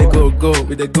 Where you they go,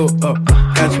 we they go up.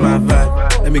 Catch my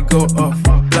vibe, let me go off.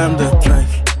 Blam the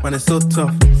trash, man it's so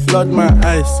tough. Flood my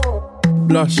eyes.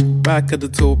 Blush, back of the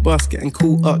tour bus, getting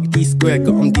cool up, D-square,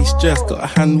 got on de-stress, got a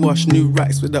hand wash, new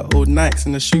racks with the old Nikes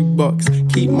in the shoebox,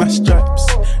 keep my stripes,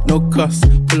 no cuss,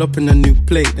 pull up in a new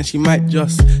plate, then she might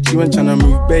just, she went tryna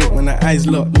move bait, when her eyes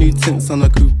locked, new tints on a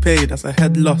coupe, that's a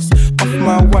head loss, off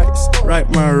my whites, right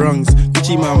my wrongs,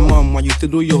 Gucci my mum, while you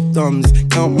do your thumbs,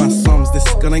 count my sums, this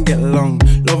is gonna get long,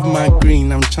 love my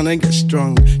green, I'm tryna get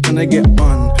strong, tryna get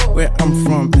on, where I'm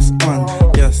from, it's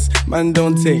on, yes, man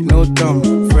don't take no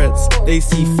dumb threats, they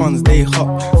see funds, they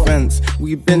hop fence.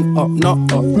 We been up,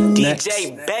 not up. Next.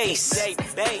 DJ Bass.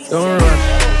 Don't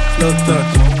rush, slow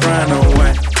touch, brown and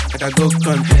white. Like I go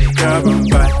country, grab and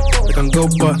buy. We can go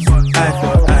bust, eye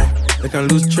for eye. We can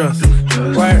lose trust.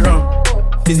 White rum,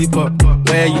 fizzy pop.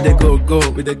 Where you they go,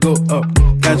 we they go up.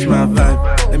 Catch my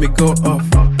vibe, let me go off.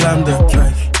 Blam the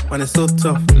trash, man it's so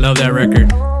tough. Love that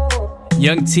record.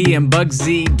 Young T and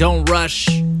Bugsy, Don't Rush.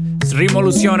 It's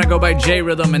Rimolucion, I go by J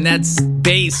Rhythm, and that's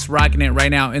Bass rocking it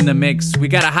right now in the mix. We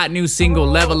got a hot new single,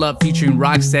 Level Up, featuring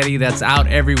Rocksteady, that's out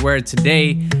everywhere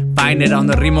today. Find it on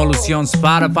the Rimolucion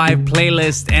Spotify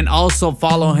playlist, and also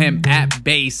follow him at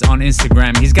Bass on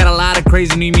Instagram. He's got a lot of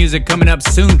crazy new music coming up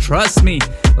soon, trust me.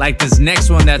 Like this next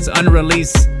one that's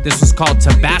unreleased. This was called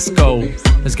Tabasco.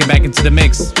 Let's get back into the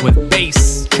mix with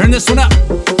Bass. Turn this one up.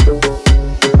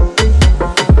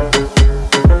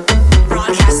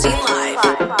 Broadcasting live,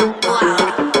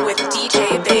 loud with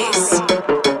DJ Bass.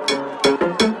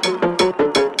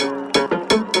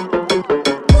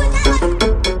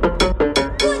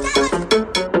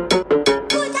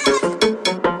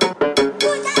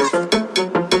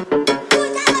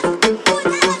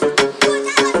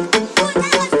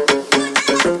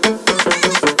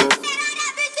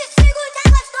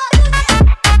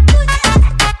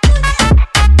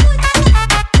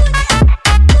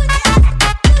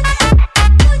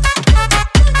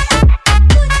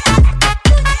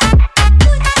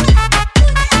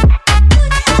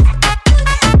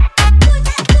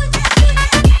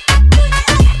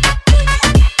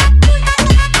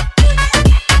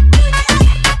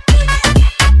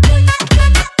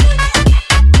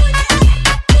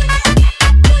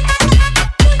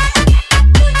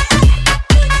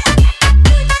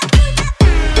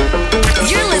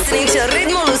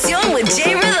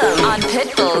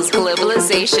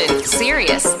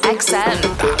 Sirius XM.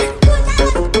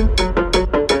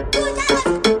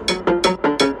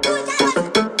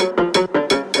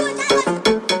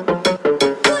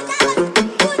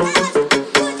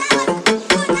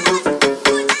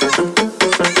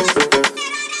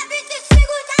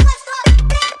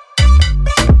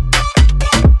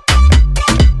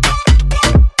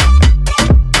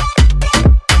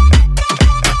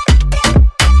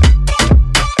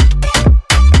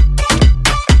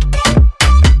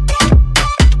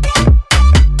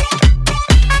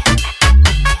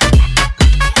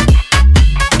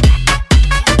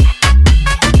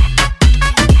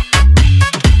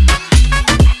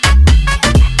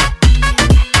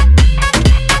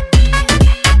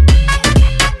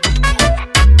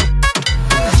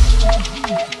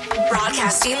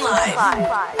 Broadcasting live,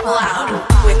 loud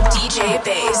with DJ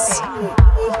Bass.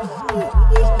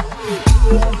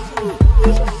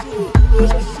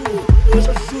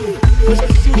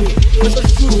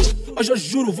 Eu já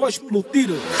juro, vou explodir.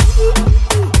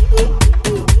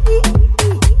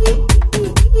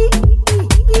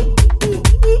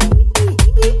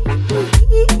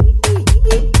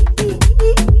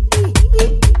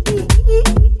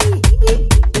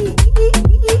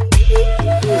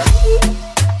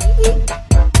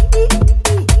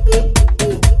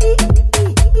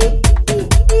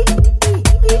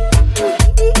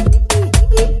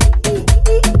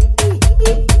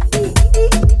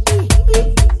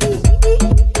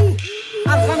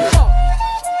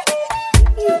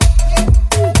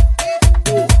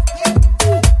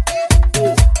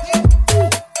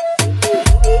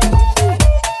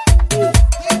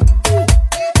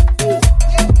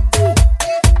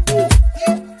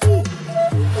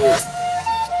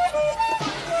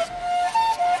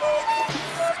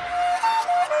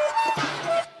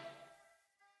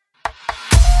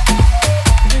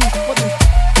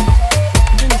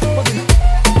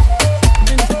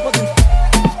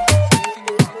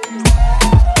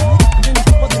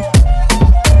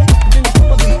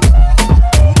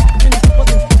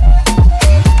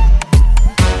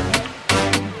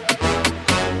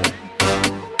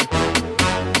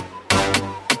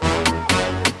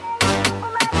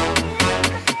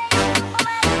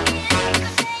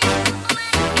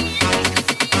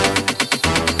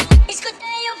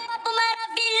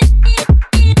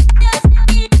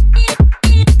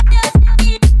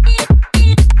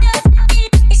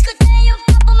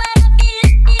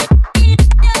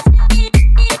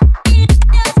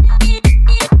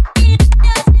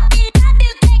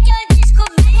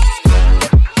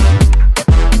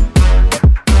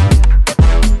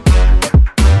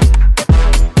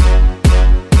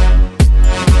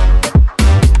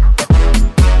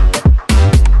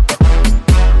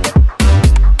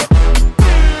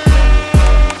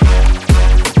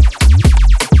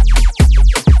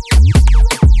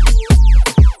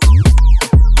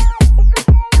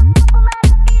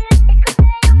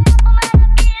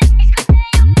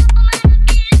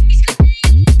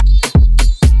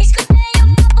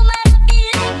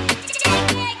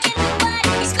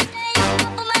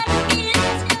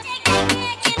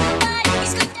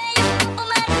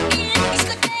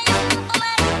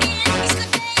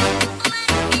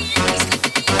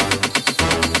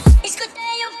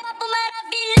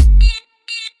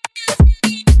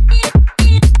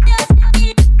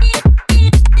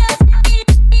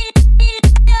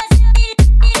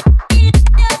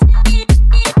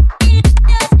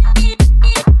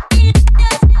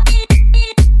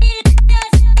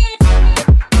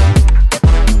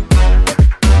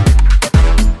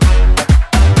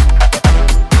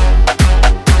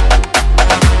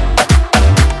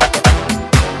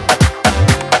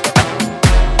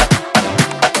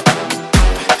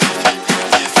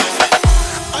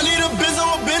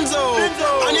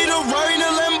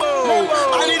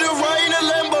 need a ride in a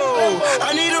Lambo.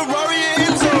 I need a Rari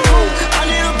and Enzo. I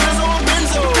need a Benzo or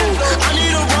Benzo. I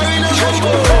need a ride in a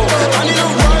Lambo. I need a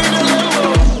ride in a Lambo.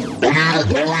 I need a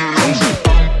Rari and Enzo.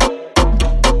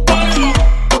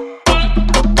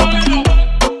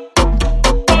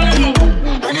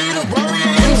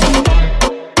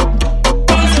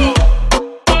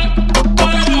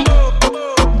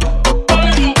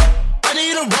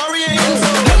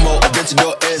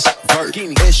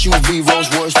 SUV, Rolls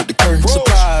Royce with the curtain.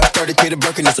 Surprise, 30K to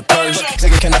Birkin, it's a purse.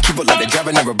 Nigga, can I keep up like they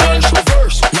driving in reverse?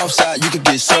 North side, you could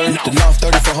get served. The North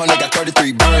 3400 got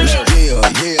 33 birds. Yeah,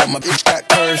 my bitch got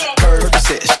curves.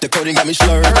 Percocets, the coding got me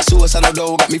slurred. Suicidal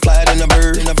dough got me flying in a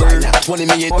bird. 20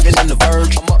 million organs on the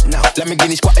verge. I'm up now.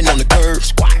 Lamborghini squatting on the curb.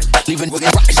 Leaving with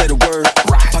rocks, say the word.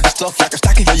 Pocket stuff like a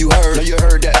stocking, yeah, you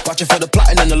heard that. Watching for the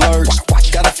plotting and the lurks.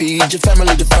 Gotta feed your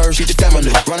family the first. Feed your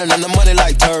family. Running on the money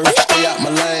like turf. Stay out my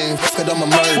lane, cause I'm a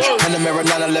merge. Panamera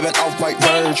 911 off-white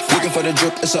verge. Looking for the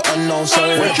drip, it's an unknown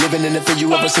surge. Living in it for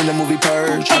you ever seen the movie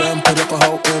Purge. I done put up a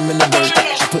whole M in the dirt.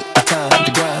 I put the time,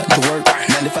 the grind, the work.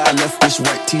 95 left this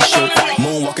white t-shirt.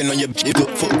 Moonwalking on your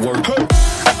good footwork.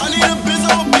 I need a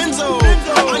Benzo or Benzo.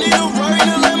 I need a ride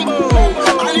in a Lambo.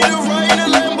 I need a ride in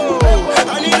a Lambo.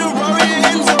 I need a Rari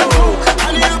and Enzo.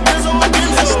 I need a Benzo or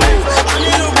Benzo. I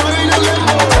need a ride in a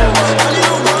Lambo. I need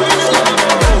a ride in a Lambo.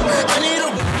 I need a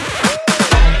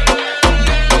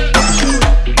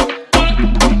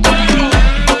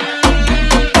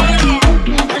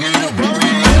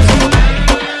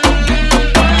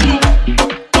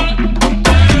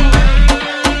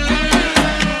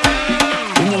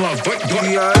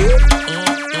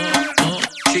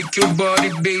Shake your body,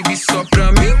 baby, só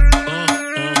pra mim.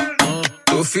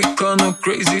 Tô ficando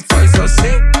crazy, faz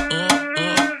assim.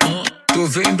 Tô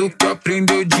vendo que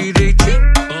aprendeu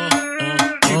direitinho.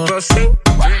 Tipo assim.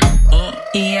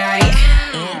 Y ahí,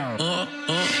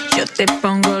 yo te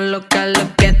pongo loca,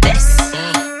 look at this.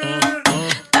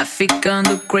 Tá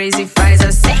ficando crazy, faz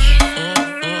assim.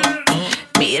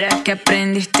 Mira que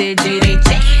aprendiste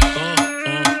direitinho.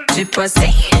 Tipo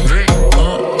assim.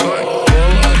 Rebola,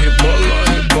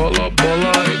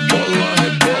 bola, rebola,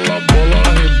 rebola, bola,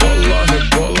 rebola,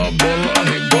 rebola, bola,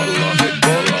 rebola,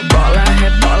 rebola, bola,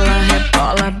 rebola,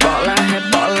 rebola, bola,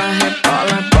 rebola,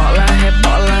 rebola, bola,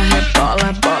 rebola, rebola,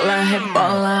 bola,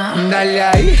 rebola. Dale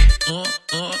ahí,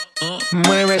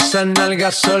 mueve esa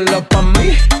nalga solo pa'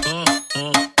 mí.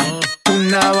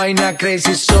 Una vaina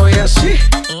crazy, soy así.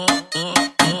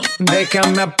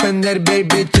 Déjame aprender,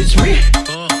 baby, teach me.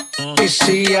 Y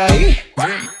sigue ahí. I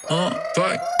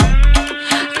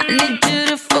need you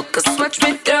to focus, watch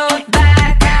me throw it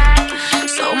back.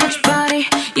 So much body,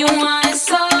 you want it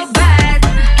so bad.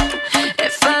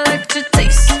 If I let you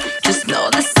taste, just know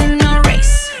this ain't no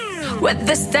race. With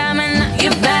the stamina,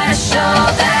 you better show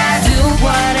that. Do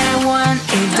what I want,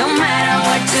 it don't matter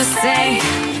what you say.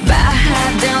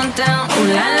 Baja down, down, ooh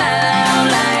la la la, ooh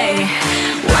la.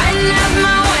 Wind up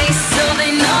my waist so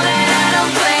they know that I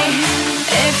don't play.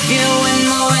 If you ain't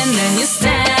moving, then you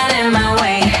stand in my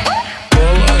way.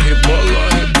 Rebola,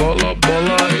 rebola,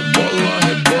 bola, rebola,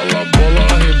 rebola, bola,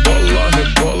 rebola,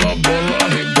 rebola, bola,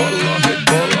 rebola,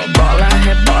 rebola, bola,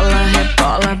 rebola,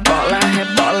 rebola, bola,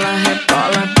 rebola,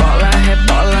 rebola, bola,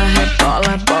 rebola,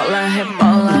 rebola, bola,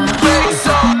 rebola.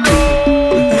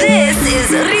 This is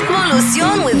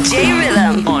Ritmolución with J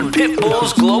Rhythm on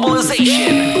Pitbull's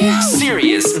Globalization,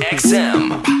 Sirius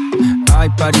XM. Hay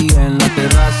party en la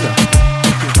terraza,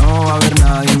 no va a haber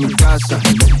nadie en mi casa.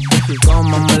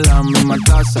 Cómame la misma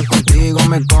taza, contigo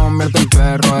me convierto en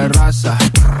perro de raza.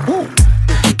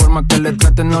 Por más que le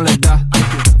traten no les da.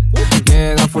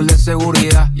 Llega full de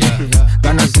seguridad.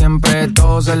 Gana siempre,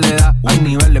 todo se le da. Hay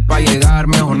niveles pa' llegar,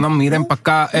 mejor no miren pa'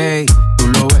 acá, ey. Tú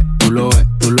lo ves, tú lo ves,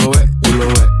 tú lo ves, tú lo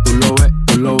ves, tú lo ves,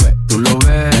 tú lo ves, tú lo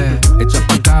ves. Echa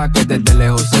pa' acá que desde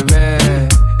lejos se ve.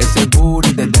 Ese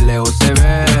booty desde lejos se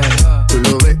ve. Tú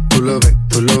lo ves, tú lo ves,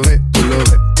 tú lo ves, tú lo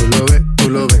ves, tú lo ves, tú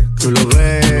lo ves, tú lo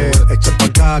ves. Echa pa'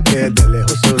 acá que desde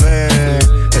lejos se ve.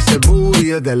 Ese booty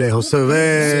desde lejos se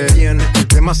ve. Bien,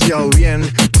 demasiado bien.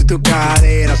 Si tu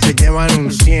cadera se llevan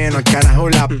un 100, al carajo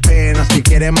la pena. Si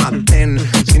quieres maten,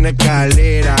 sin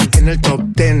escalera, en el top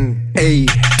 10. Ey,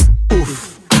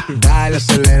 uff, dale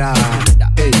acelera.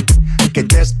 Ey, que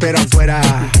te espero afuera.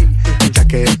 Ya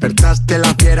que despertaste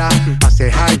la fiera, hace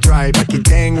high drive, aquí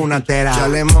tengo una tera. Ya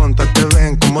le monta, te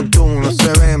ven como tú no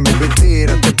se ven. Baby,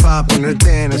 tírate pa'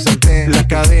 ponerte en ese ten. La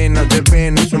cadena de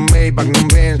Venus, un Maybach, no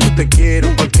ven. Yo te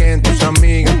quiero porque en tus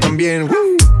amigas también.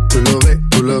 Tú lo ves,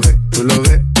 tú lo ves, tú lo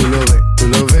ves, tú lo ves, tú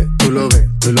lo ves, tú lo ves,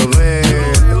 tú lo ves.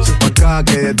 Echa pa' acá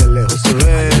que desde lejos se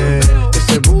ve.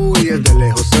 Ese booty desde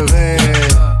lejos se ve.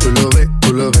 Tú lo ves,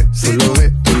 tú lo ves, tú lo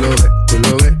ves, tú lo ves, tú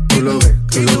lo ves.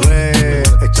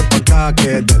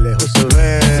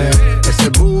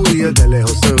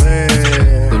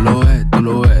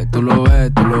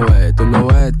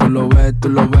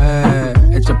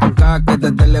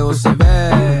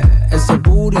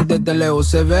 desde lejos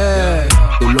se ve.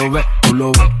 Tú lo ves, tú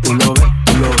lo ves, tú lo ves,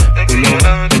 tú lo ves, tú lo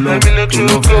ves, tú lo ves, tú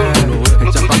lo ves.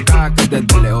 Echa pa' acá que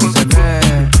desde lejos se ve.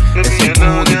 Ese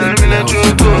booty desde lejos se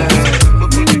ve.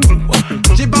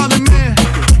 J Balvin, man.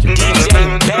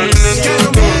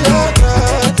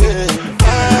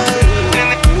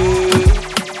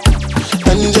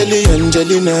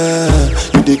 Angelina,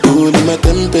 you the cool in my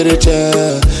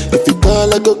temperature. If you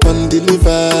call, I go come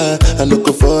deliver. I no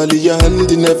go fall in your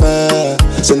hand never.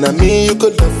 So now me you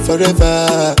could love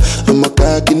forever. I'm a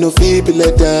cocky no feeble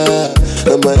letter.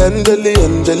 I'm a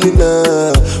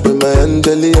Angelina, with my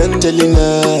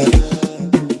Angelina.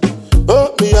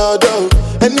 Oh me all down.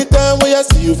 Anytime when I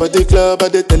see you for the club or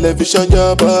the television,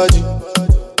 your body.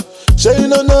 Sure you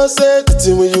know say the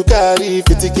thing when you carry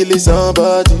 50 kill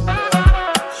somebody.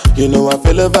 You know I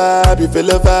feel a vibe, you feel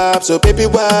a vibe, so baby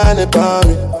whine about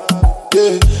me,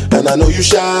 yeah. And I know you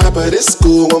shy, but it's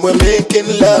cool when we're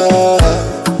making love.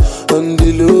 On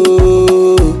the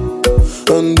low,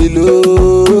 on the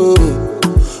low,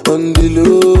 on the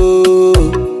low,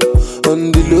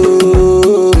 on the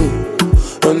low,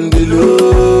 on the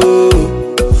low,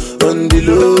 on the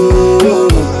low,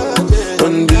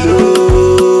 on the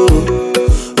low,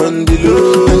 on the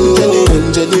low.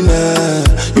 Angelina,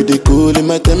 you the cool in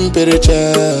my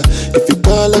temperature. If you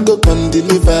call, I go come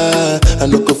deliver. I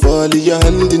no go fall in your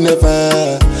hand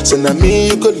never. So now me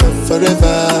you could love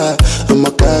forever. I'm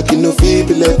a cocky no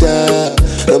feeble letter.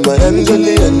 I'm a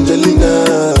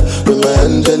Angelina, I'm a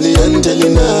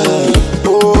Angelina.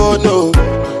 Oh no,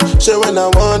 sure when I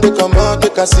want to come out,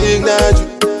 take a signal you.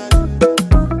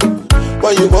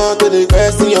 Why you want to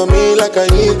request on me like I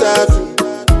interview?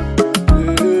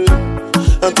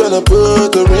 I'm tryna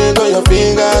put a ring on your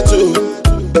finger too.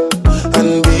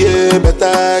 And be a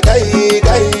better guy,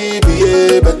 be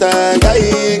a better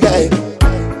guy.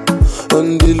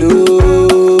 On the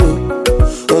low,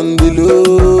 on the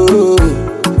low,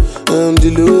 on the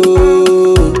low,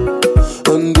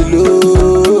 on the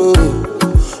low,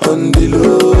 on the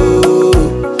low,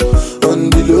 on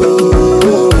the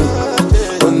low,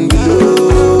 on the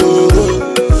low,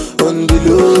 on the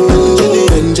low.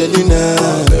 Angelina,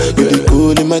 you the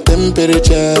cool in my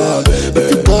temperature. If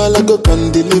you call, I go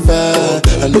come deliver.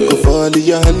 I no go fall in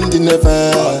your hand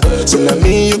never. So now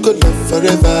me you could love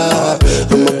forever.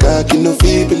 I'm a cocky no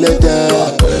feeble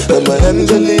letter. I'm a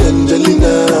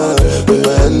Angelina, I'm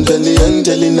a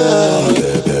Angelina.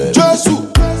 Joshua.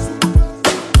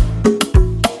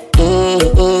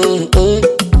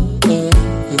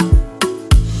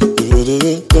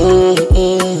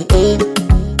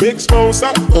 Big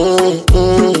sponsor.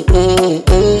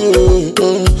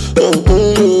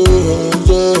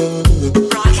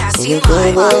 Broadcasting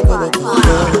live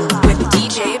with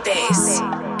DJ Bass.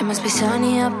 It must be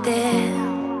sunny up there.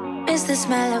 Miss the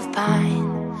smell of pine.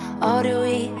 All that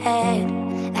we had,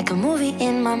 like a movie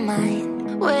in my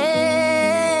mind.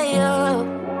 Way up,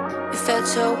 we felt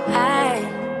so high.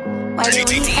 Why did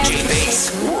we DJ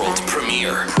Bass World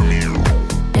Premiere.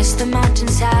 Miss the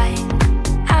mountainside,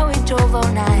 how we drove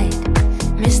all night.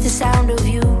 Miss the sound of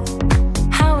you,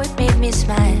 how it made me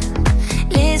smile.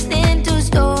 Listening to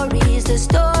stories, the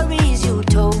stories you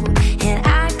told, and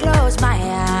I close my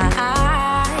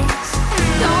eyes.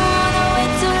 Don't wanna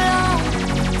wait too long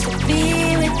to be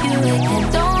with you again.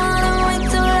 Don't wanna wait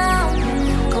too long,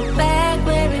 go back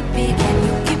where it began.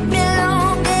 You keep me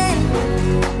longing,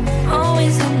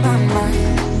 always in my mind,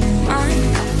 mind.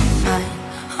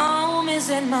 Home is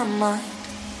in my mind,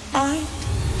 mind.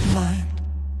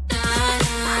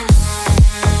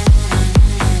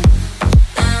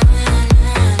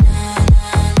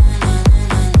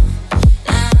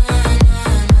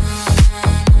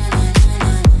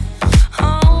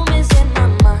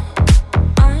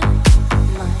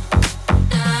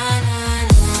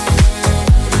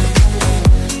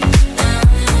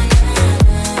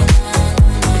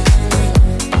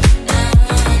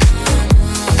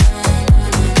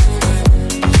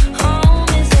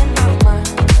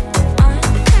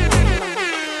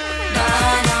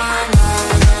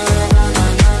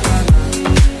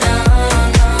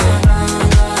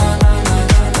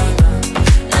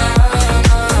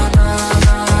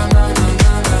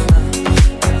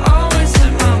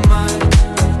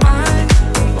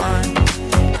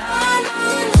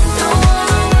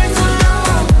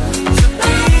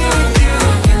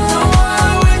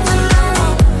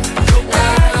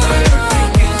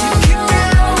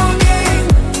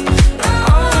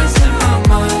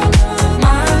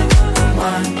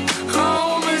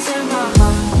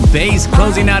 Bass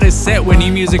closing out his set with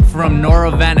new music from Nora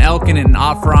Van Elken and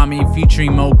Aframi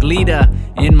featuring Moglita,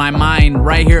 In My Mind,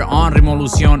 right here on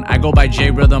Revolucion. I go by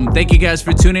J Rhythm. Thank you guys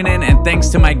for tuning in, and thanks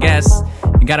to my guests.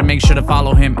 You gotta make sure to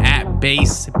follow him at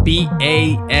Bass,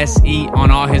 B-A-S-E,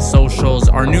 on all his socials.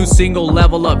 Our new single,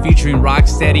 Level Up, featuring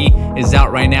Rocksteady, is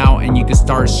out right now, and you can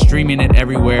start streaming it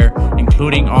everywhere,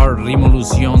 including our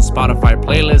Revolucion Spotify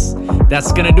playlist.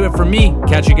 That's gonna do it for me.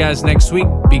 Catch you guys next week.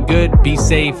 Be good, be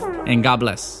safe, and God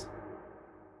bless.